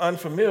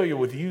unfamiliar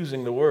with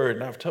using the word,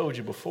 and I've told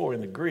you before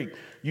in the Greek,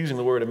 using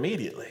the word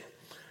immediately.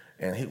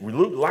 And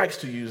Luke likes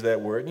to use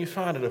that word, and you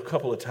find it a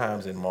couple of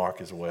times in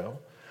Mark as well.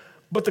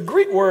 But the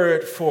Greek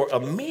word for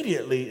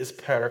immediately is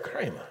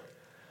parakrama.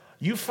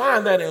 You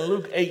find that in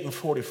Luke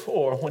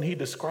 8:44 when he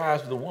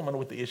describes the woman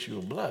with the issue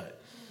of blood.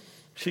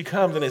 She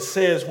comes and it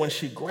says when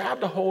she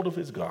grabbed a hold of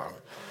his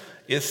garment,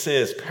 it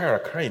says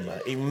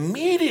parakrama.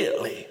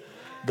 Immediately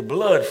the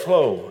blood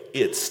flow,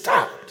 it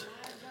stopped.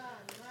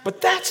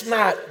 But that's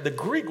not the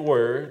Greek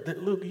word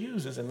that Luke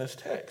uses in this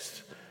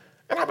text.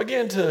 And I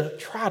began to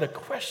try to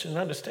question and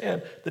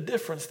understand the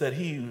difference that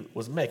he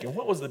was making.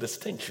 What was the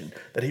distinction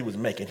that he was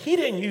making? He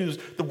didn't use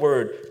the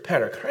word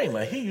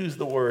parakrama. He used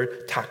the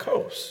word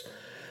takos.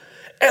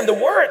 And the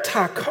word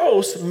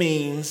takos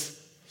means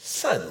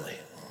suddenly.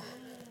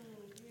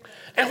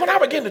 And when I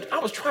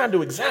was trying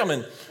to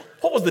examine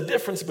what was the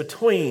difference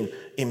between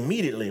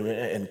immediately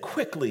and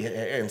quickly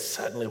and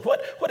suddenly.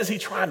 What is he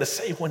trying to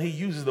say when he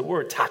uses the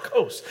word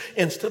takos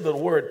instead of the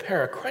word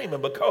parakrama?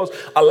 Because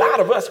a lot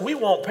of us, we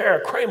want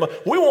parakrama.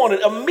 We want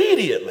it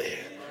immediately.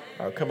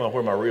 Oh, come on,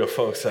 where my real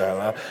folks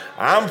are.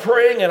 I'm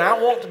praying and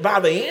I want, by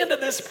the end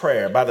of this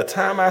prayer, by the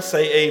time I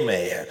say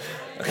amen,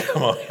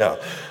 come on, y'all.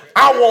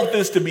 I want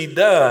this to be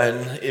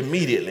done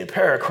immediately.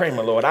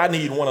 Parakrama, Lord. I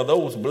need one of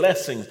those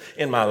blessings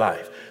in my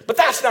life. But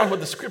that's not what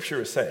the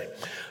scripture is saying.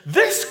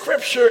 This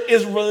scripture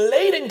is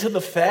relating to the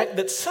fact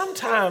that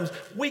sometimes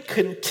we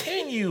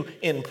continue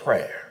in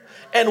prayer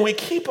and we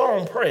keep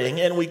on praying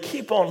and we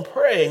keep on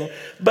praying,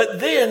 but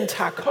then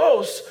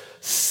takos,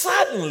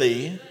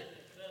 suddenly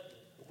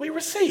we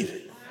receive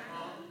it.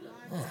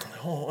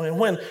 And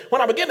when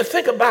I begin to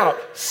think about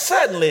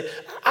suddenly,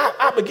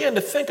 I began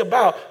to think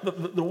about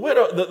the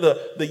widow,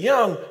 the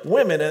young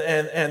women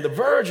and the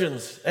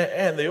virgins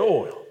and the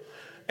oil.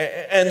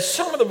 And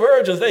some of the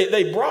virgins,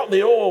 they brought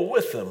the oil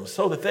with them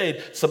so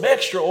that some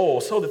extra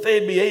oil so that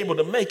they'd be able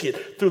to make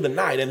it through the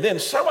night. And then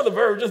some of the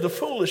virgins, the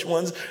foolish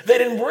ones, they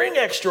didn't bring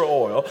extra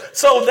oil,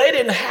 so they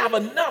didn't have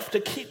enough to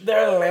keep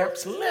their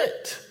lamps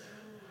lit.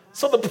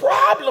 So the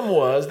problem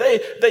was they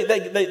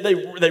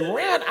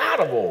ran out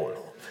of oil.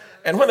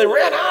 And when they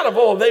ran out of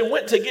oil, they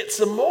went to get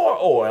some more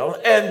oil.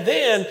 And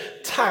then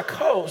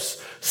takos,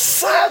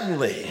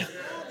 suddenly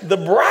the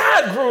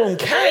bridegroom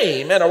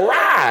came and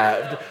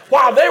arrived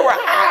while they were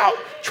out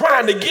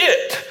trying to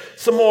get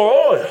some more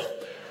oil.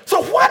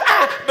 So what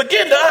I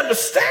begin to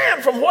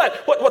understand from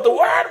what the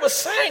word was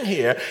saying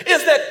here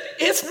is that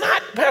it's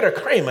not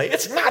parakrama.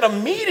 It's not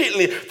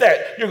immediately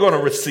that you're going to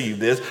receive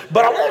this.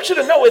 But I want you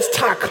to know it's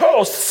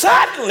takos.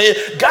 Suddenly,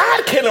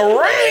 God can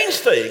arrange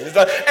things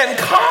and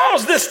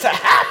cause this to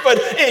happen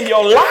in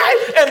your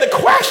life. And the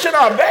question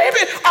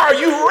baby, are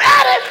you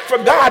ready for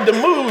God to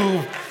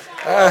move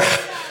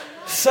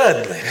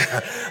suddenly?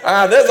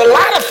 There's a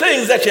lot of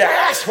things that you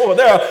asked for.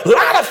 There are a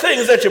lot of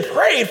things that you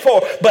prayed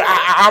for. But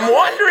I'm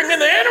wondering in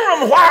the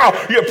interim while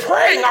you're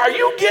praying, are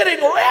you getting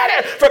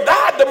ready for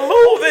God to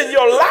move in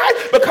your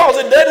life?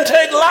 Because it doesn't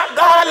take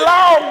God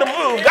long to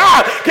move.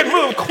 God can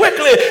move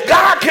quickly.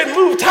 God can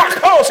move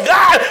takos.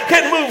 God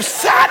can move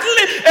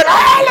suddenly. And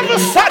all of a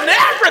sudden,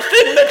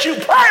 everything that you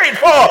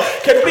prayed for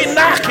can be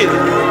knocking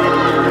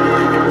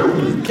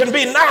can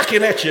be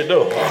knocking at your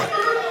door.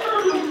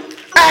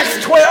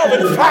 Acts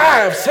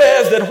 12:5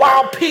 says that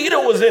while Peter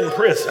was in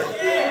prison,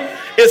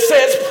 it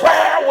says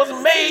prayer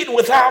was made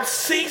without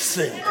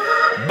ceasing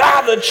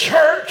by the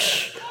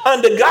church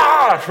unto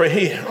God for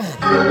him.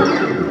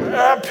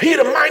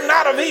 Peter might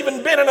not have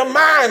even been in a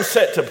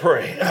mindset to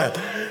pray,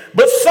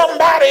 but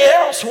somebody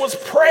else was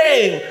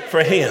praying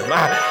for him.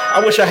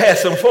 I wish I had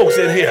some folks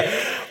in here.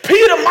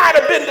 Peter might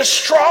have been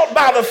distraught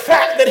by the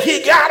fact that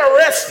he got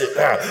arrested,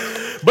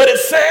 but it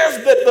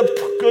says that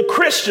the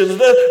Christians,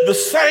 the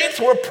saints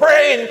were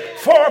praying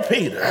for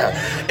Peter.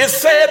 It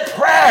said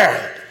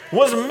prayer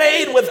was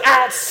made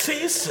without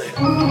ceasing.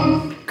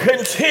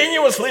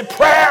 Continuously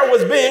prayer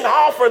was being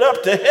offered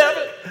up to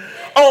heaven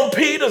on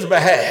Peter's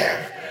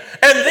behalf.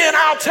 And then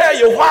I'll tell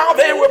you, while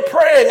they were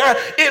praying,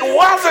 it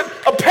wasn't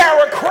a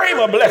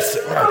paracrema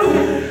blessing.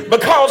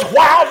 Because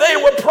while they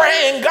were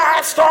praying,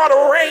 God started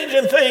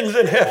arranging things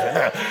in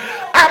heaven.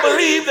 I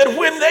believe that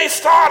when they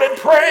started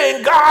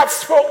praying, God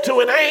spoke to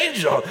an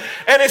angel.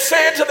 And he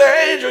said to the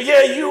angel,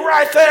 yeah, you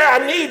right there, I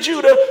need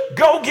you to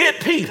go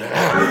get Peter.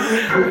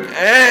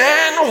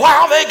 And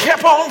while they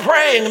kept on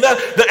praying,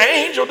 the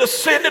angel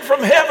descended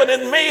from heaven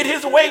and made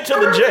his way to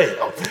the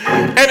jail.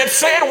 And it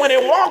said when he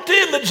walked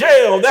in the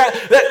jail that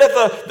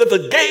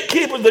the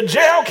gatekeepers, the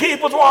jail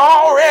keepers were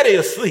already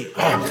asleep.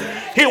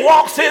 He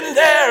walks in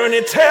there and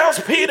he tells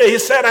Peter, he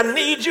said, I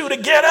need you to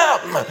get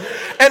up.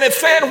 And it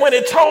said when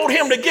he told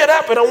him to get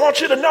up, and I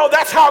want you to know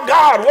that's how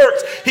God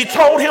works. He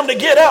told him to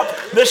get up.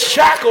 The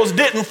shackles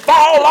didn't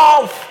fall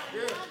off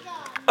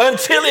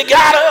until he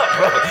got up.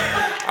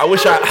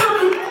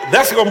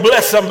 That's going to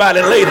bless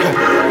somebody later.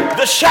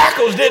 The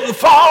shackles didn't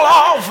fall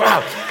off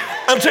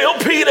until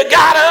Peter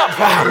got up.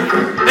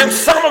 And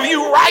some of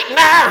you right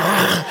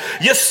now,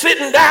 you're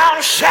sitting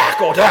down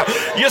shackled.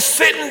 You're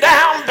sitting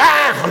down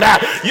bound.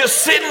 You're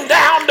sitting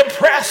down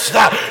depressed.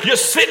 You're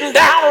sitting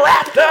down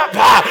wrapped up.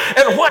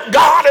 And what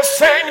God is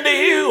saying to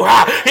you,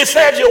 he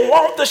said you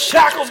want the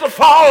shackles to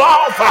fall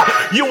off.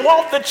 You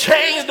want the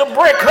chains to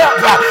break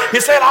up. He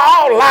said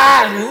all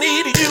I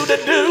need you to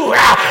do,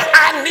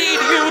 I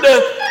need you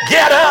to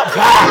get up.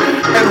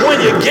 And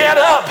when you get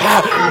up,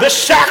 the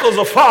shackles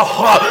will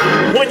fall.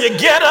 When you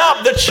get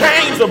up, the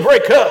chains will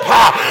break up.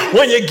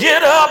 When you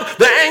get up,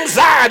 the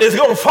anxiety is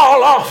going to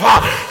fall off.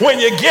 When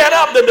you get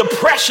up, the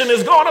depression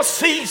is going to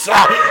cease.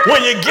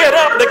 When you get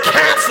up, the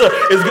cancer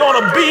is going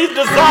to be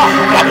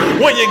dissolved.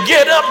 When you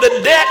get up,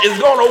 the debt is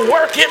going to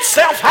work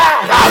itself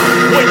out.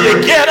 When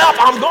you get up,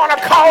 I'm going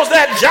to cause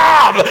that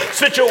job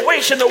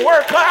situation to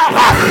work out.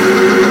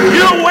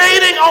 You're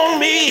waiting on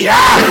me.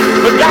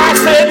 But God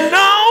said,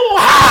 no,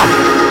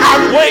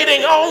 I'm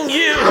waiting on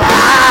you.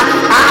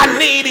 I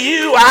need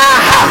you.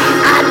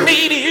 I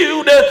need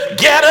you to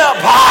get up.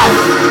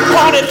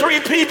 Pointed 3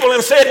 people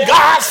and said,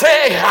 God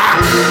said,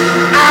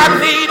 I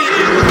need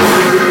you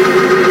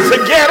to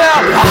get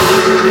up.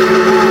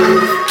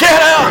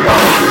 Get up.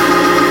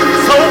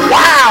 So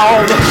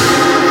while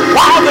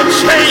the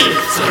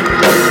chains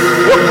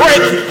were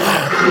breaking,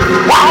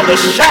 while the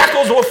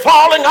shackles were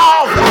falling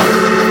off,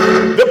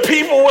 the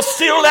people were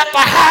still at the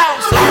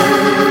house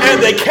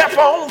and they kept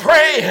on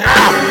praying.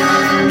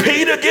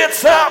 Peter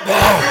gets up,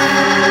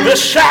 the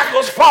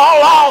shackles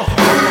fall off.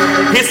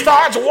 He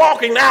starts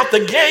walking out the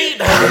gate.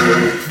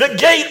 The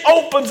gate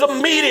opens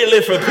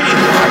immediately for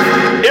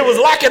Peter. It was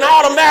like an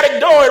automatic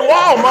door at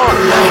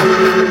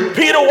Walmart.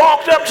 Peter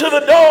walked up to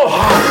the door.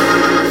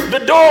 The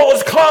door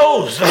was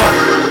closed.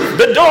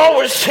 The door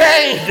was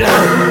chained.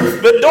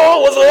 The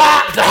door was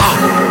locked.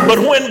 But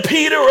when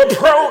Peter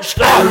approached,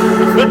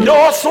 the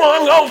door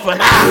swung open.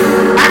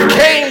 I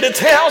came to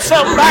tell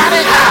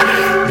somebody,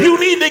 you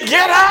need to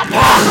get up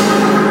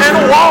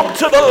and walk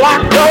to the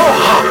locked door.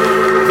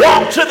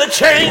 Walk to the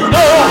chain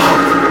door.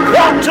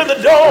 Walk to the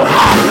door.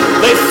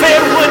 They said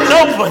wouldn't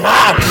open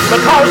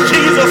because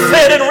Jesus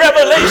said in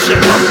Revelation,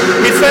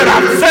 he said,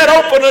 I've set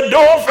open a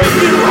door for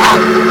you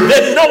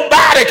that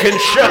nobody can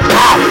shut.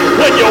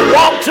 When you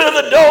walk to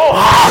the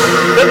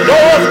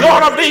door's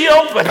going to be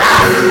open.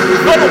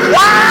 But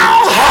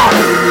while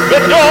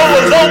the door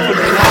was open,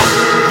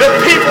 the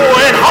people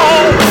were at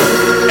home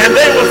and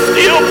they were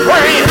still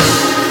praying.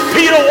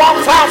 Peter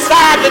walks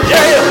outside the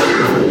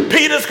jail.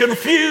 Peter's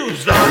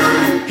confused.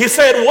 He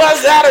said,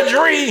 was that a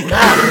dream?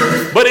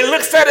 But he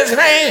looks at his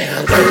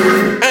hands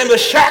and the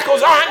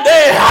shackles aren't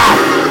there.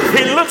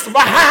 He looks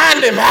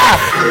behind him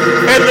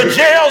and the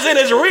jail's in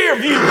his rear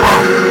view.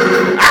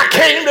 I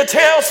came to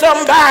tell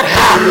somebody,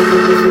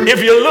 if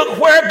you look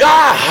where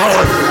God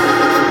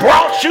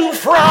brought you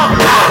from,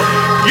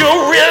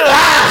 you'll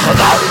realize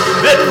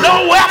that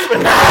no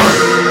weapon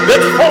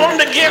that's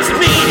formed against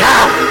me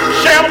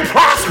shall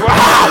prosper,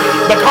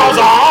 because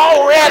I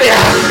already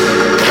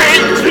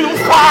came too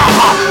far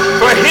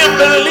for him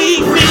to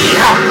leave me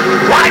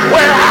right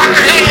where I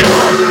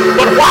am.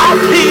 But while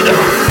Peter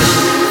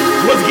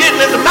was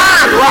getting his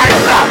mind right,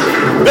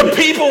 the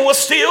people were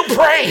still still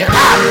praying.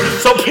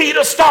 So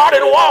Peter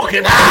started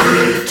walking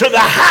to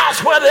the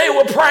house where they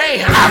were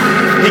praying.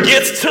 He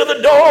gets to the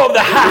door of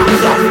the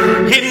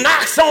house. He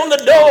knocks on the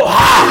door.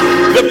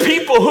 The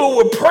people who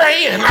were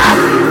praying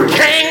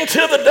came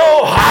to the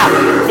door.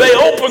 They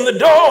opened the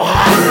door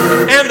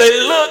and they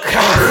look.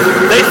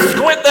 They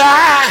squint their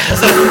eyes.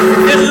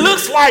 It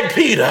looks like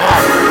Peter,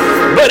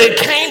 but it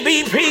can't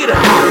be Peter.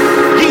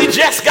 He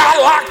just got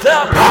locked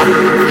up.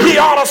 He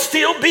ought to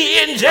still be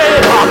in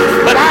jail.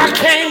 But I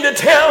came to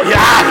tell you,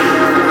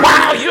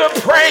 while you're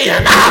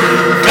praying,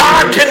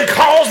 God can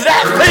cause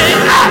that thing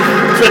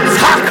to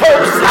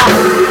tacos.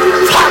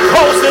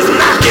 Tacos is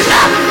knocking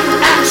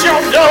at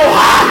your door.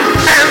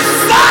 And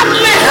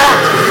suddenly,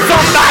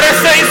 somebody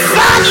say,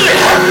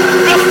 suddenly,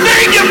 the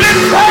thing you've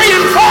been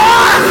praying for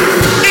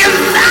is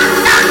knock.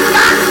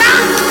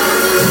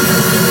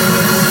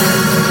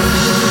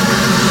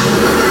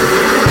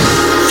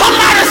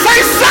 Somebody say,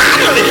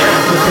 suddenly.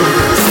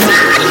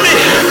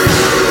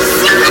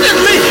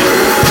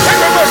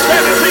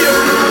 Standing to you.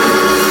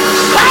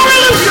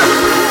 Hallelujah.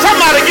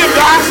 Somebody give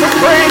God some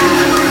praise.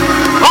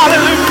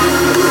 Hallelujah.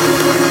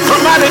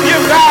 Somebody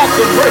give God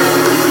some praise.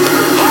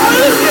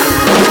 Hallelujah.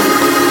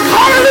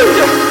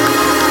 Hallelujah.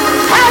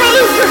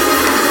 Hallelujah.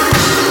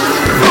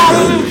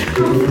 Hallelujah.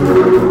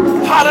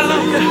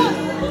 Hallelujah.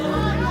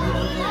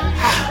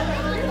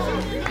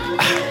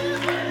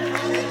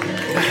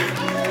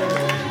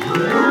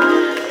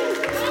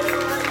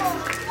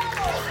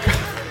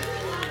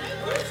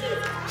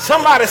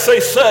 Somebody say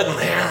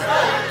suddenly.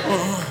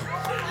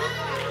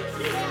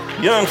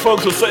 Young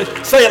folks will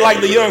say it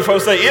like the young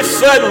folks say, it's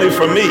suddenly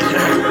for me.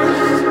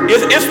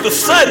 It's the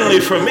suddenly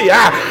for me.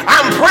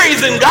 I'm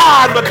praising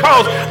God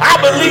because I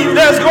believe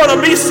there's going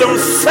to be some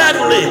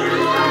suddenly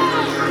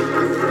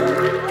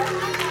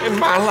in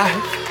my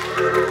life.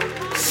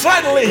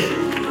 Suddenly,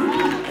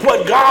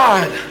 what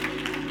God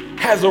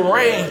has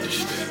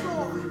arranged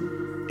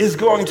is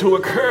going to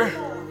occur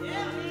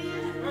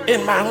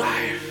in my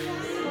life.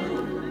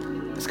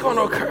 It's going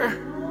to occur.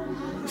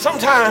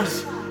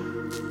 Sometimes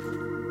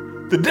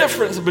the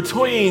difference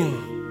between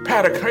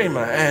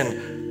parakrema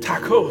and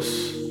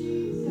tacos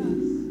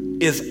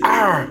is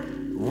our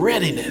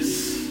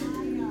readiness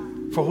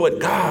for what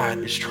God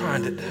is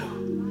trying to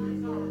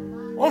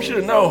do. I want you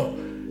to know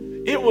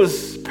it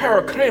was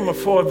parakrema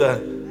for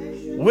the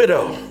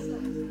widow,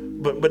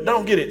 but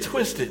don't get it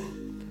twisted.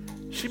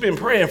 She's been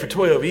praying for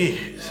 12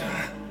 years.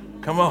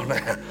 Come on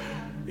now.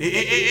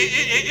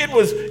 It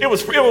was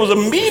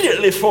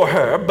immediately for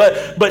her,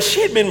 but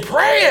she'd been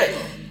praying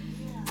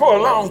for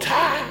a long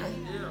time.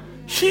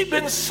 She'd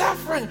been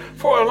suffering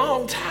for a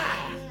long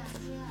time.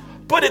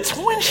 But it's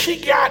when she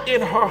got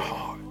in her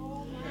heart.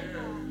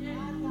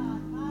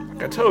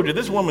 Like I told you,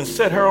 this woman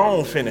set her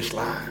own finish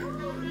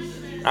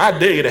line. I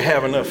dare you to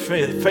have enough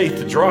faith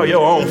to draw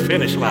your own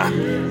finish line.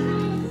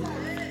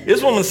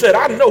 This woman said,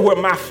 I know where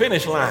my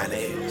finish line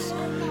is.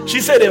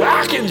 She said, if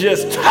I can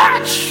just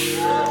touch.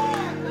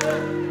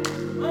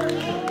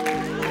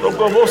 If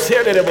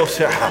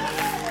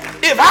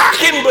I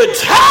can but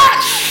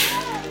touch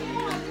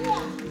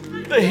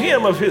the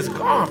hem of his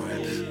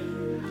garment,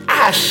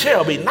 I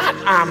shall be, not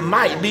I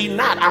might be,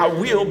 not I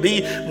will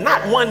be,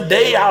 not one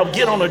day I'll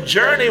get on a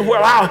journey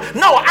where I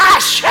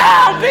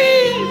shall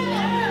be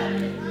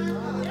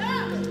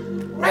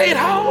made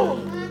whole.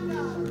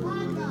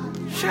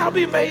 Shall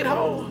be made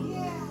whole.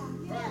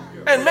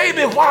 And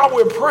maybe while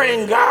we're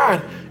praying,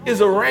 God is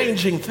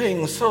arranging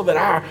things so that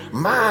our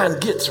mind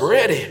gets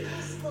ready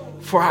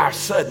for our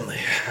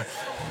suddenly,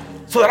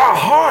 so that our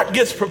heart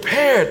gets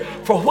prepared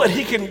for what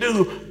he can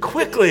do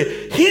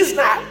quickly. He's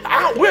not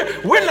out.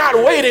 We're not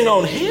waiting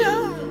on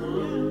him.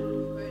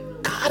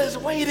 God is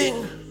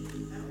waiting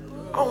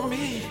on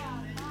me.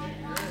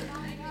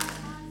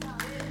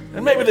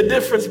 And maybe the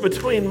difference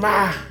between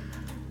my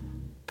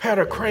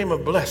parakrema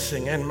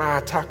blessing and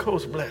my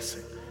tacos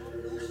blessing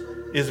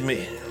is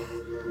me.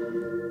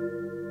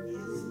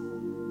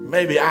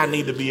 Maybe I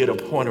need to be at a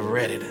point of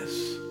readiness.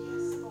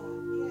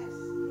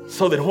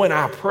 So that when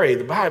I pray,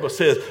 the Bible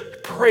says,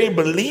 pray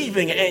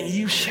believing and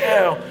you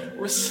shall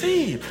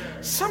receive.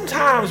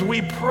 Sometimes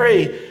we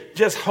pray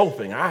just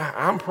hoping.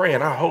 I'm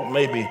praying, I hope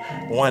maybe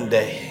one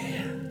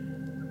day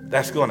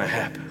that's going to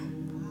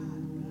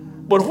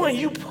happen. But when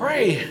you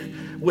pray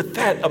with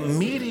that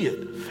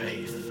immediate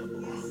faith,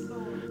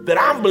 that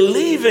I'm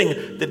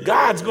believing that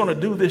God's going to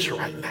do this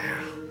right now.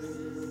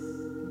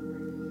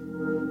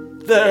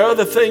 There are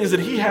other things that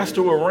he has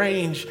to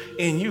arrange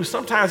in you.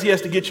 Sometimes he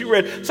has to get you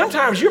ready.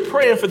 Sometimes you're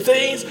praying for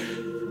things,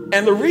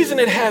 and the reason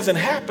it hasn't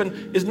happened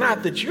is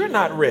not that you're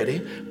not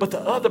ready, but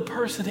the other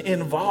person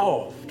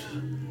involved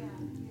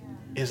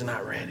is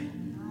not ready.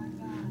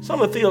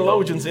 Some of the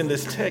theologians in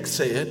this text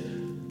said,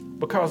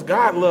 because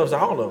God loves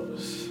all of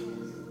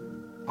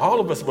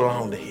us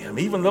belong to him,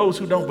 even those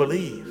who don't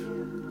believe.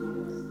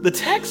 The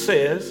text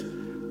says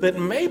that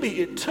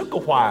maybe it took a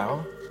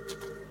while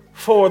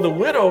for the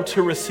widow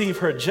to receive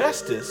her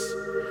justice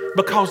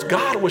because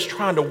God was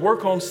trying to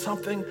work on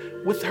something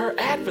with her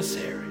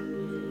adversary.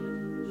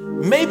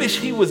 Maybe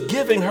she was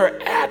giving her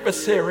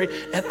adversary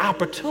an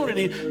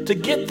opportunity to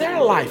get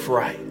their life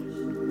right.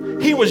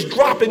 He was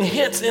dropping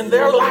hints in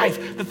their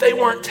life that they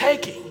weren't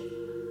taking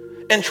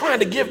and trying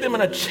to give them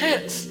a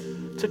chance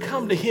to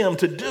come to him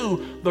to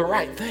do the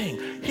right thing.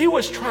 He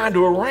was trying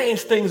to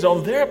arrange things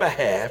on their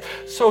behalf.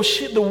 So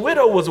the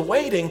widow was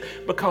waiting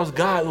because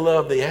God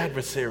loved the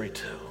adversary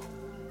too.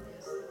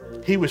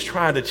 He was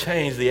trying to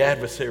change the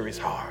adversary's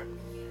heart.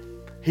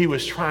 He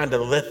was trying to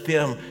let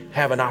them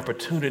have an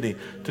opportunity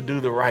to do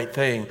the right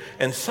thing.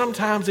 And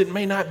sometimes it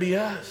may not be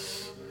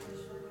us,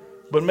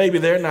 but maybe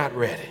they're not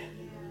ready.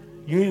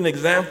 You need an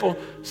example?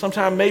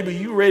 Sometimes maybe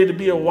you're ready to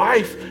be a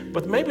wife,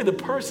 but maybe the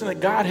person that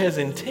God has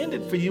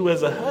intended for you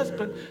as a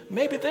husband,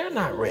 maybe they're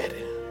not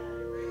ready.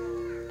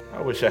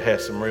 I wish I had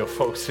some real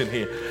folks in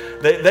here.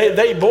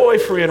 They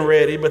boyfriend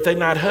ready, but they're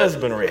not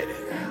husband ready.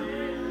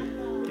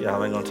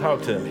 Y'all ain't gonna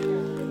talk to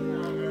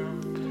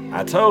me.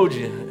 I told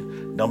you.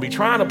 Don't be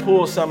trying to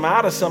pull something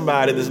out of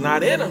somebody that's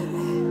not in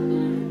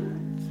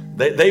them.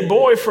 They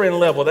boyfriend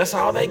level, that's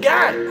all they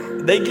got.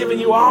 They giving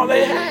you all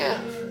they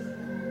have.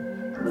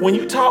 When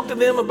you talk to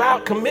them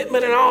about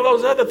commitment and all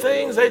those other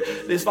things,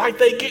 it's like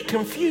they get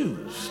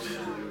confused.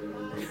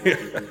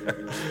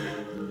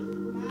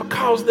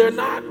 Because they're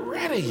not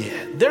ready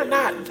yet. They're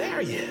not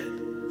there yet.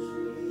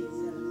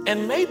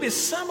 And maybe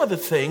some of the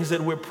things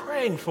that we're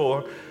praying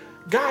for,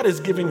 God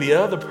is giving the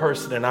other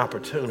person an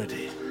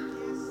opportunity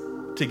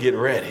to get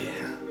ready.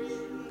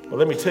 Well,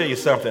 let me tell you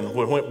something.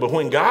 But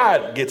when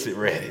God gets it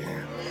ready,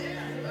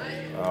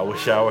 I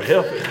wish I would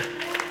help it.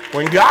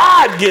 When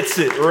God gets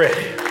it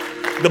ready,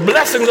 the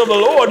blessings of the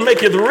Lord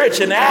maketh rich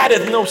and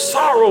addeth no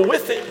sorrow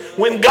with it.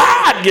 When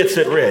God gets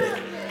it ready,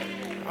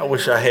 I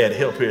wish I had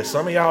help here.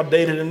 Some of y'all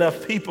dated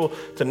enough people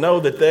to know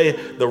that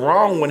the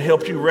wrong one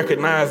helped you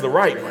recognize the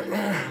right one.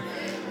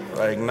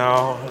 Like,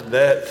 no,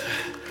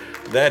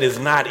 that is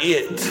not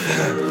it.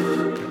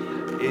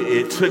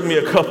 It took me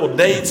a couple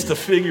dates to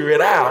figure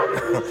it out.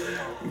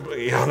 But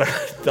y'all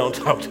don't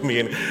talk to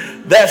me.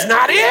 That's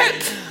not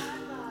it.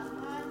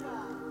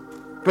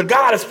 But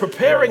God is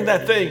preparing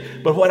that thing.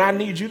 But what I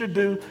need you to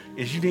do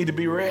is you need to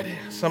be ready.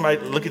 Somebody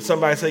look at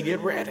somebody and say, get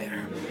ready.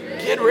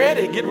 Get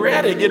ready, get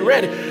ready, get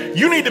ready.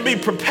 You need to be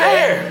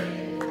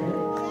prepared.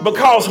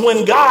 Because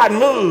when God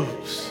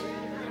moves,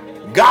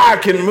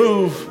 God can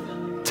move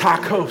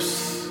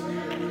tacos.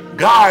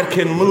 God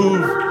can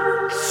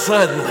move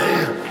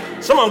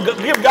suddenly. Someone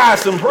give God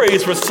some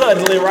praise for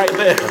suddenly right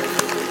there.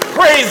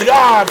 Praise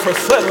God for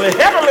suddenly.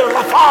 Heavenly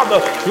Father,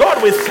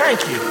 Lord, we thank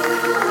you.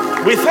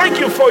 We thank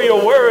you for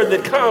your word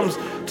that comes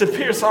to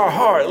pierce our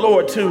heart,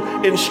 Lord,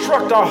 to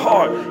instruct our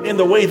heart in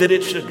the way that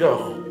it should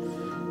go.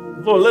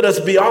 Lord, let us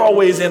be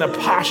always in a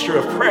posture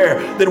of prayer,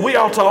 that we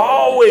ought to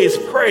always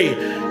pray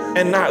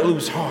and not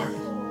lose heart.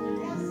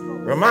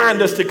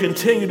 Remind us to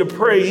continue to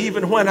pray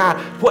even when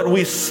what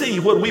we see,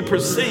 what we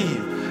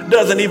perceive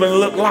doesn't even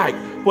look like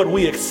what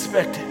we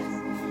expected.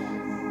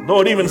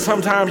 Lord, even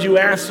sometimes you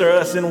answer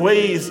us in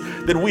ways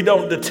that we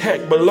don't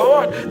detect. But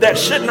Lord, that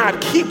should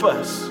not keep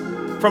us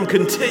from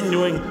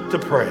continuing to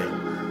pray.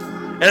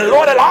 And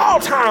Lord, at all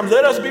times,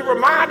 let us be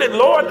reminded,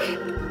 Lord,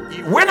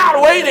 we're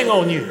not waiting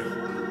on you,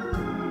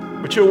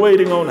 but you're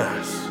waiting on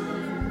us.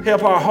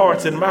 Help our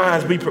hearts and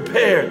minds be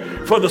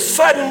prepared for the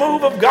sudden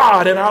move of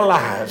God in our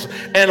lives.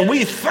 And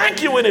we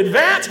thank you in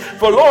advance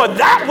for, Lord,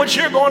 that which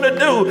you're going to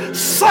do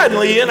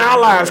suddenly in our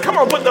lives. Come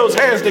on, put those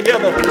hands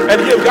together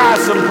and give God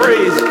some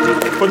praise.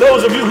 For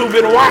those of you who've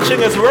been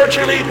watching us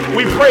virtually,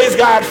 we praise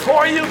God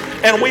for you,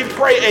 and we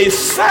pray a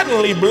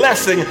suddenly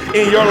blessing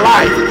in your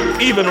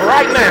life, even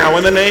right now,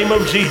 in the name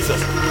of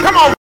Jesus. Come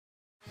on.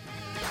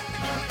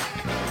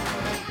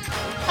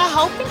 I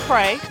hope and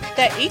pray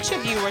that each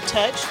of you were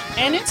touched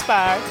and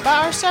inspired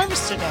by our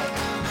service today.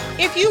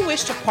 If you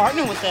wish to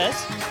partner with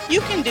us,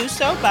 you can do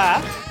so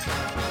by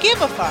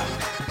Giveify.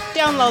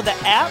 Download the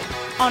app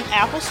on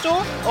Apple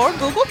Store or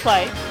Google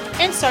Play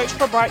and search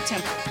for Bright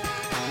Temple.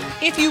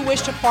 If you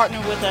wish to partner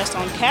with us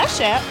on Cash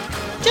App,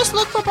 just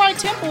look for Bright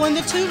Temple in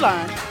the 2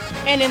 line,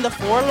 and in the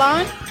 4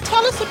 line,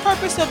 tell us the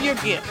purpose of your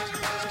gift.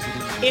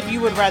 If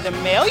you would rather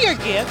mail your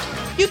gift,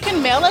 you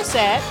can mail us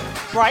at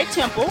Bright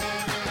Temple,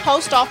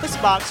 Post Office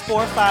Box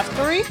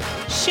 453,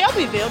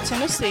 Shelbyville,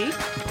 Tennessee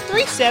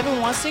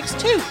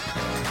 37162.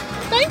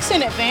 Thanks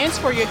in advance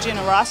for your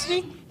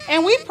generosity,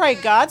 and we pray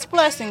God's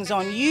blessings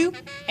on you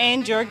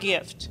and your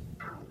gift.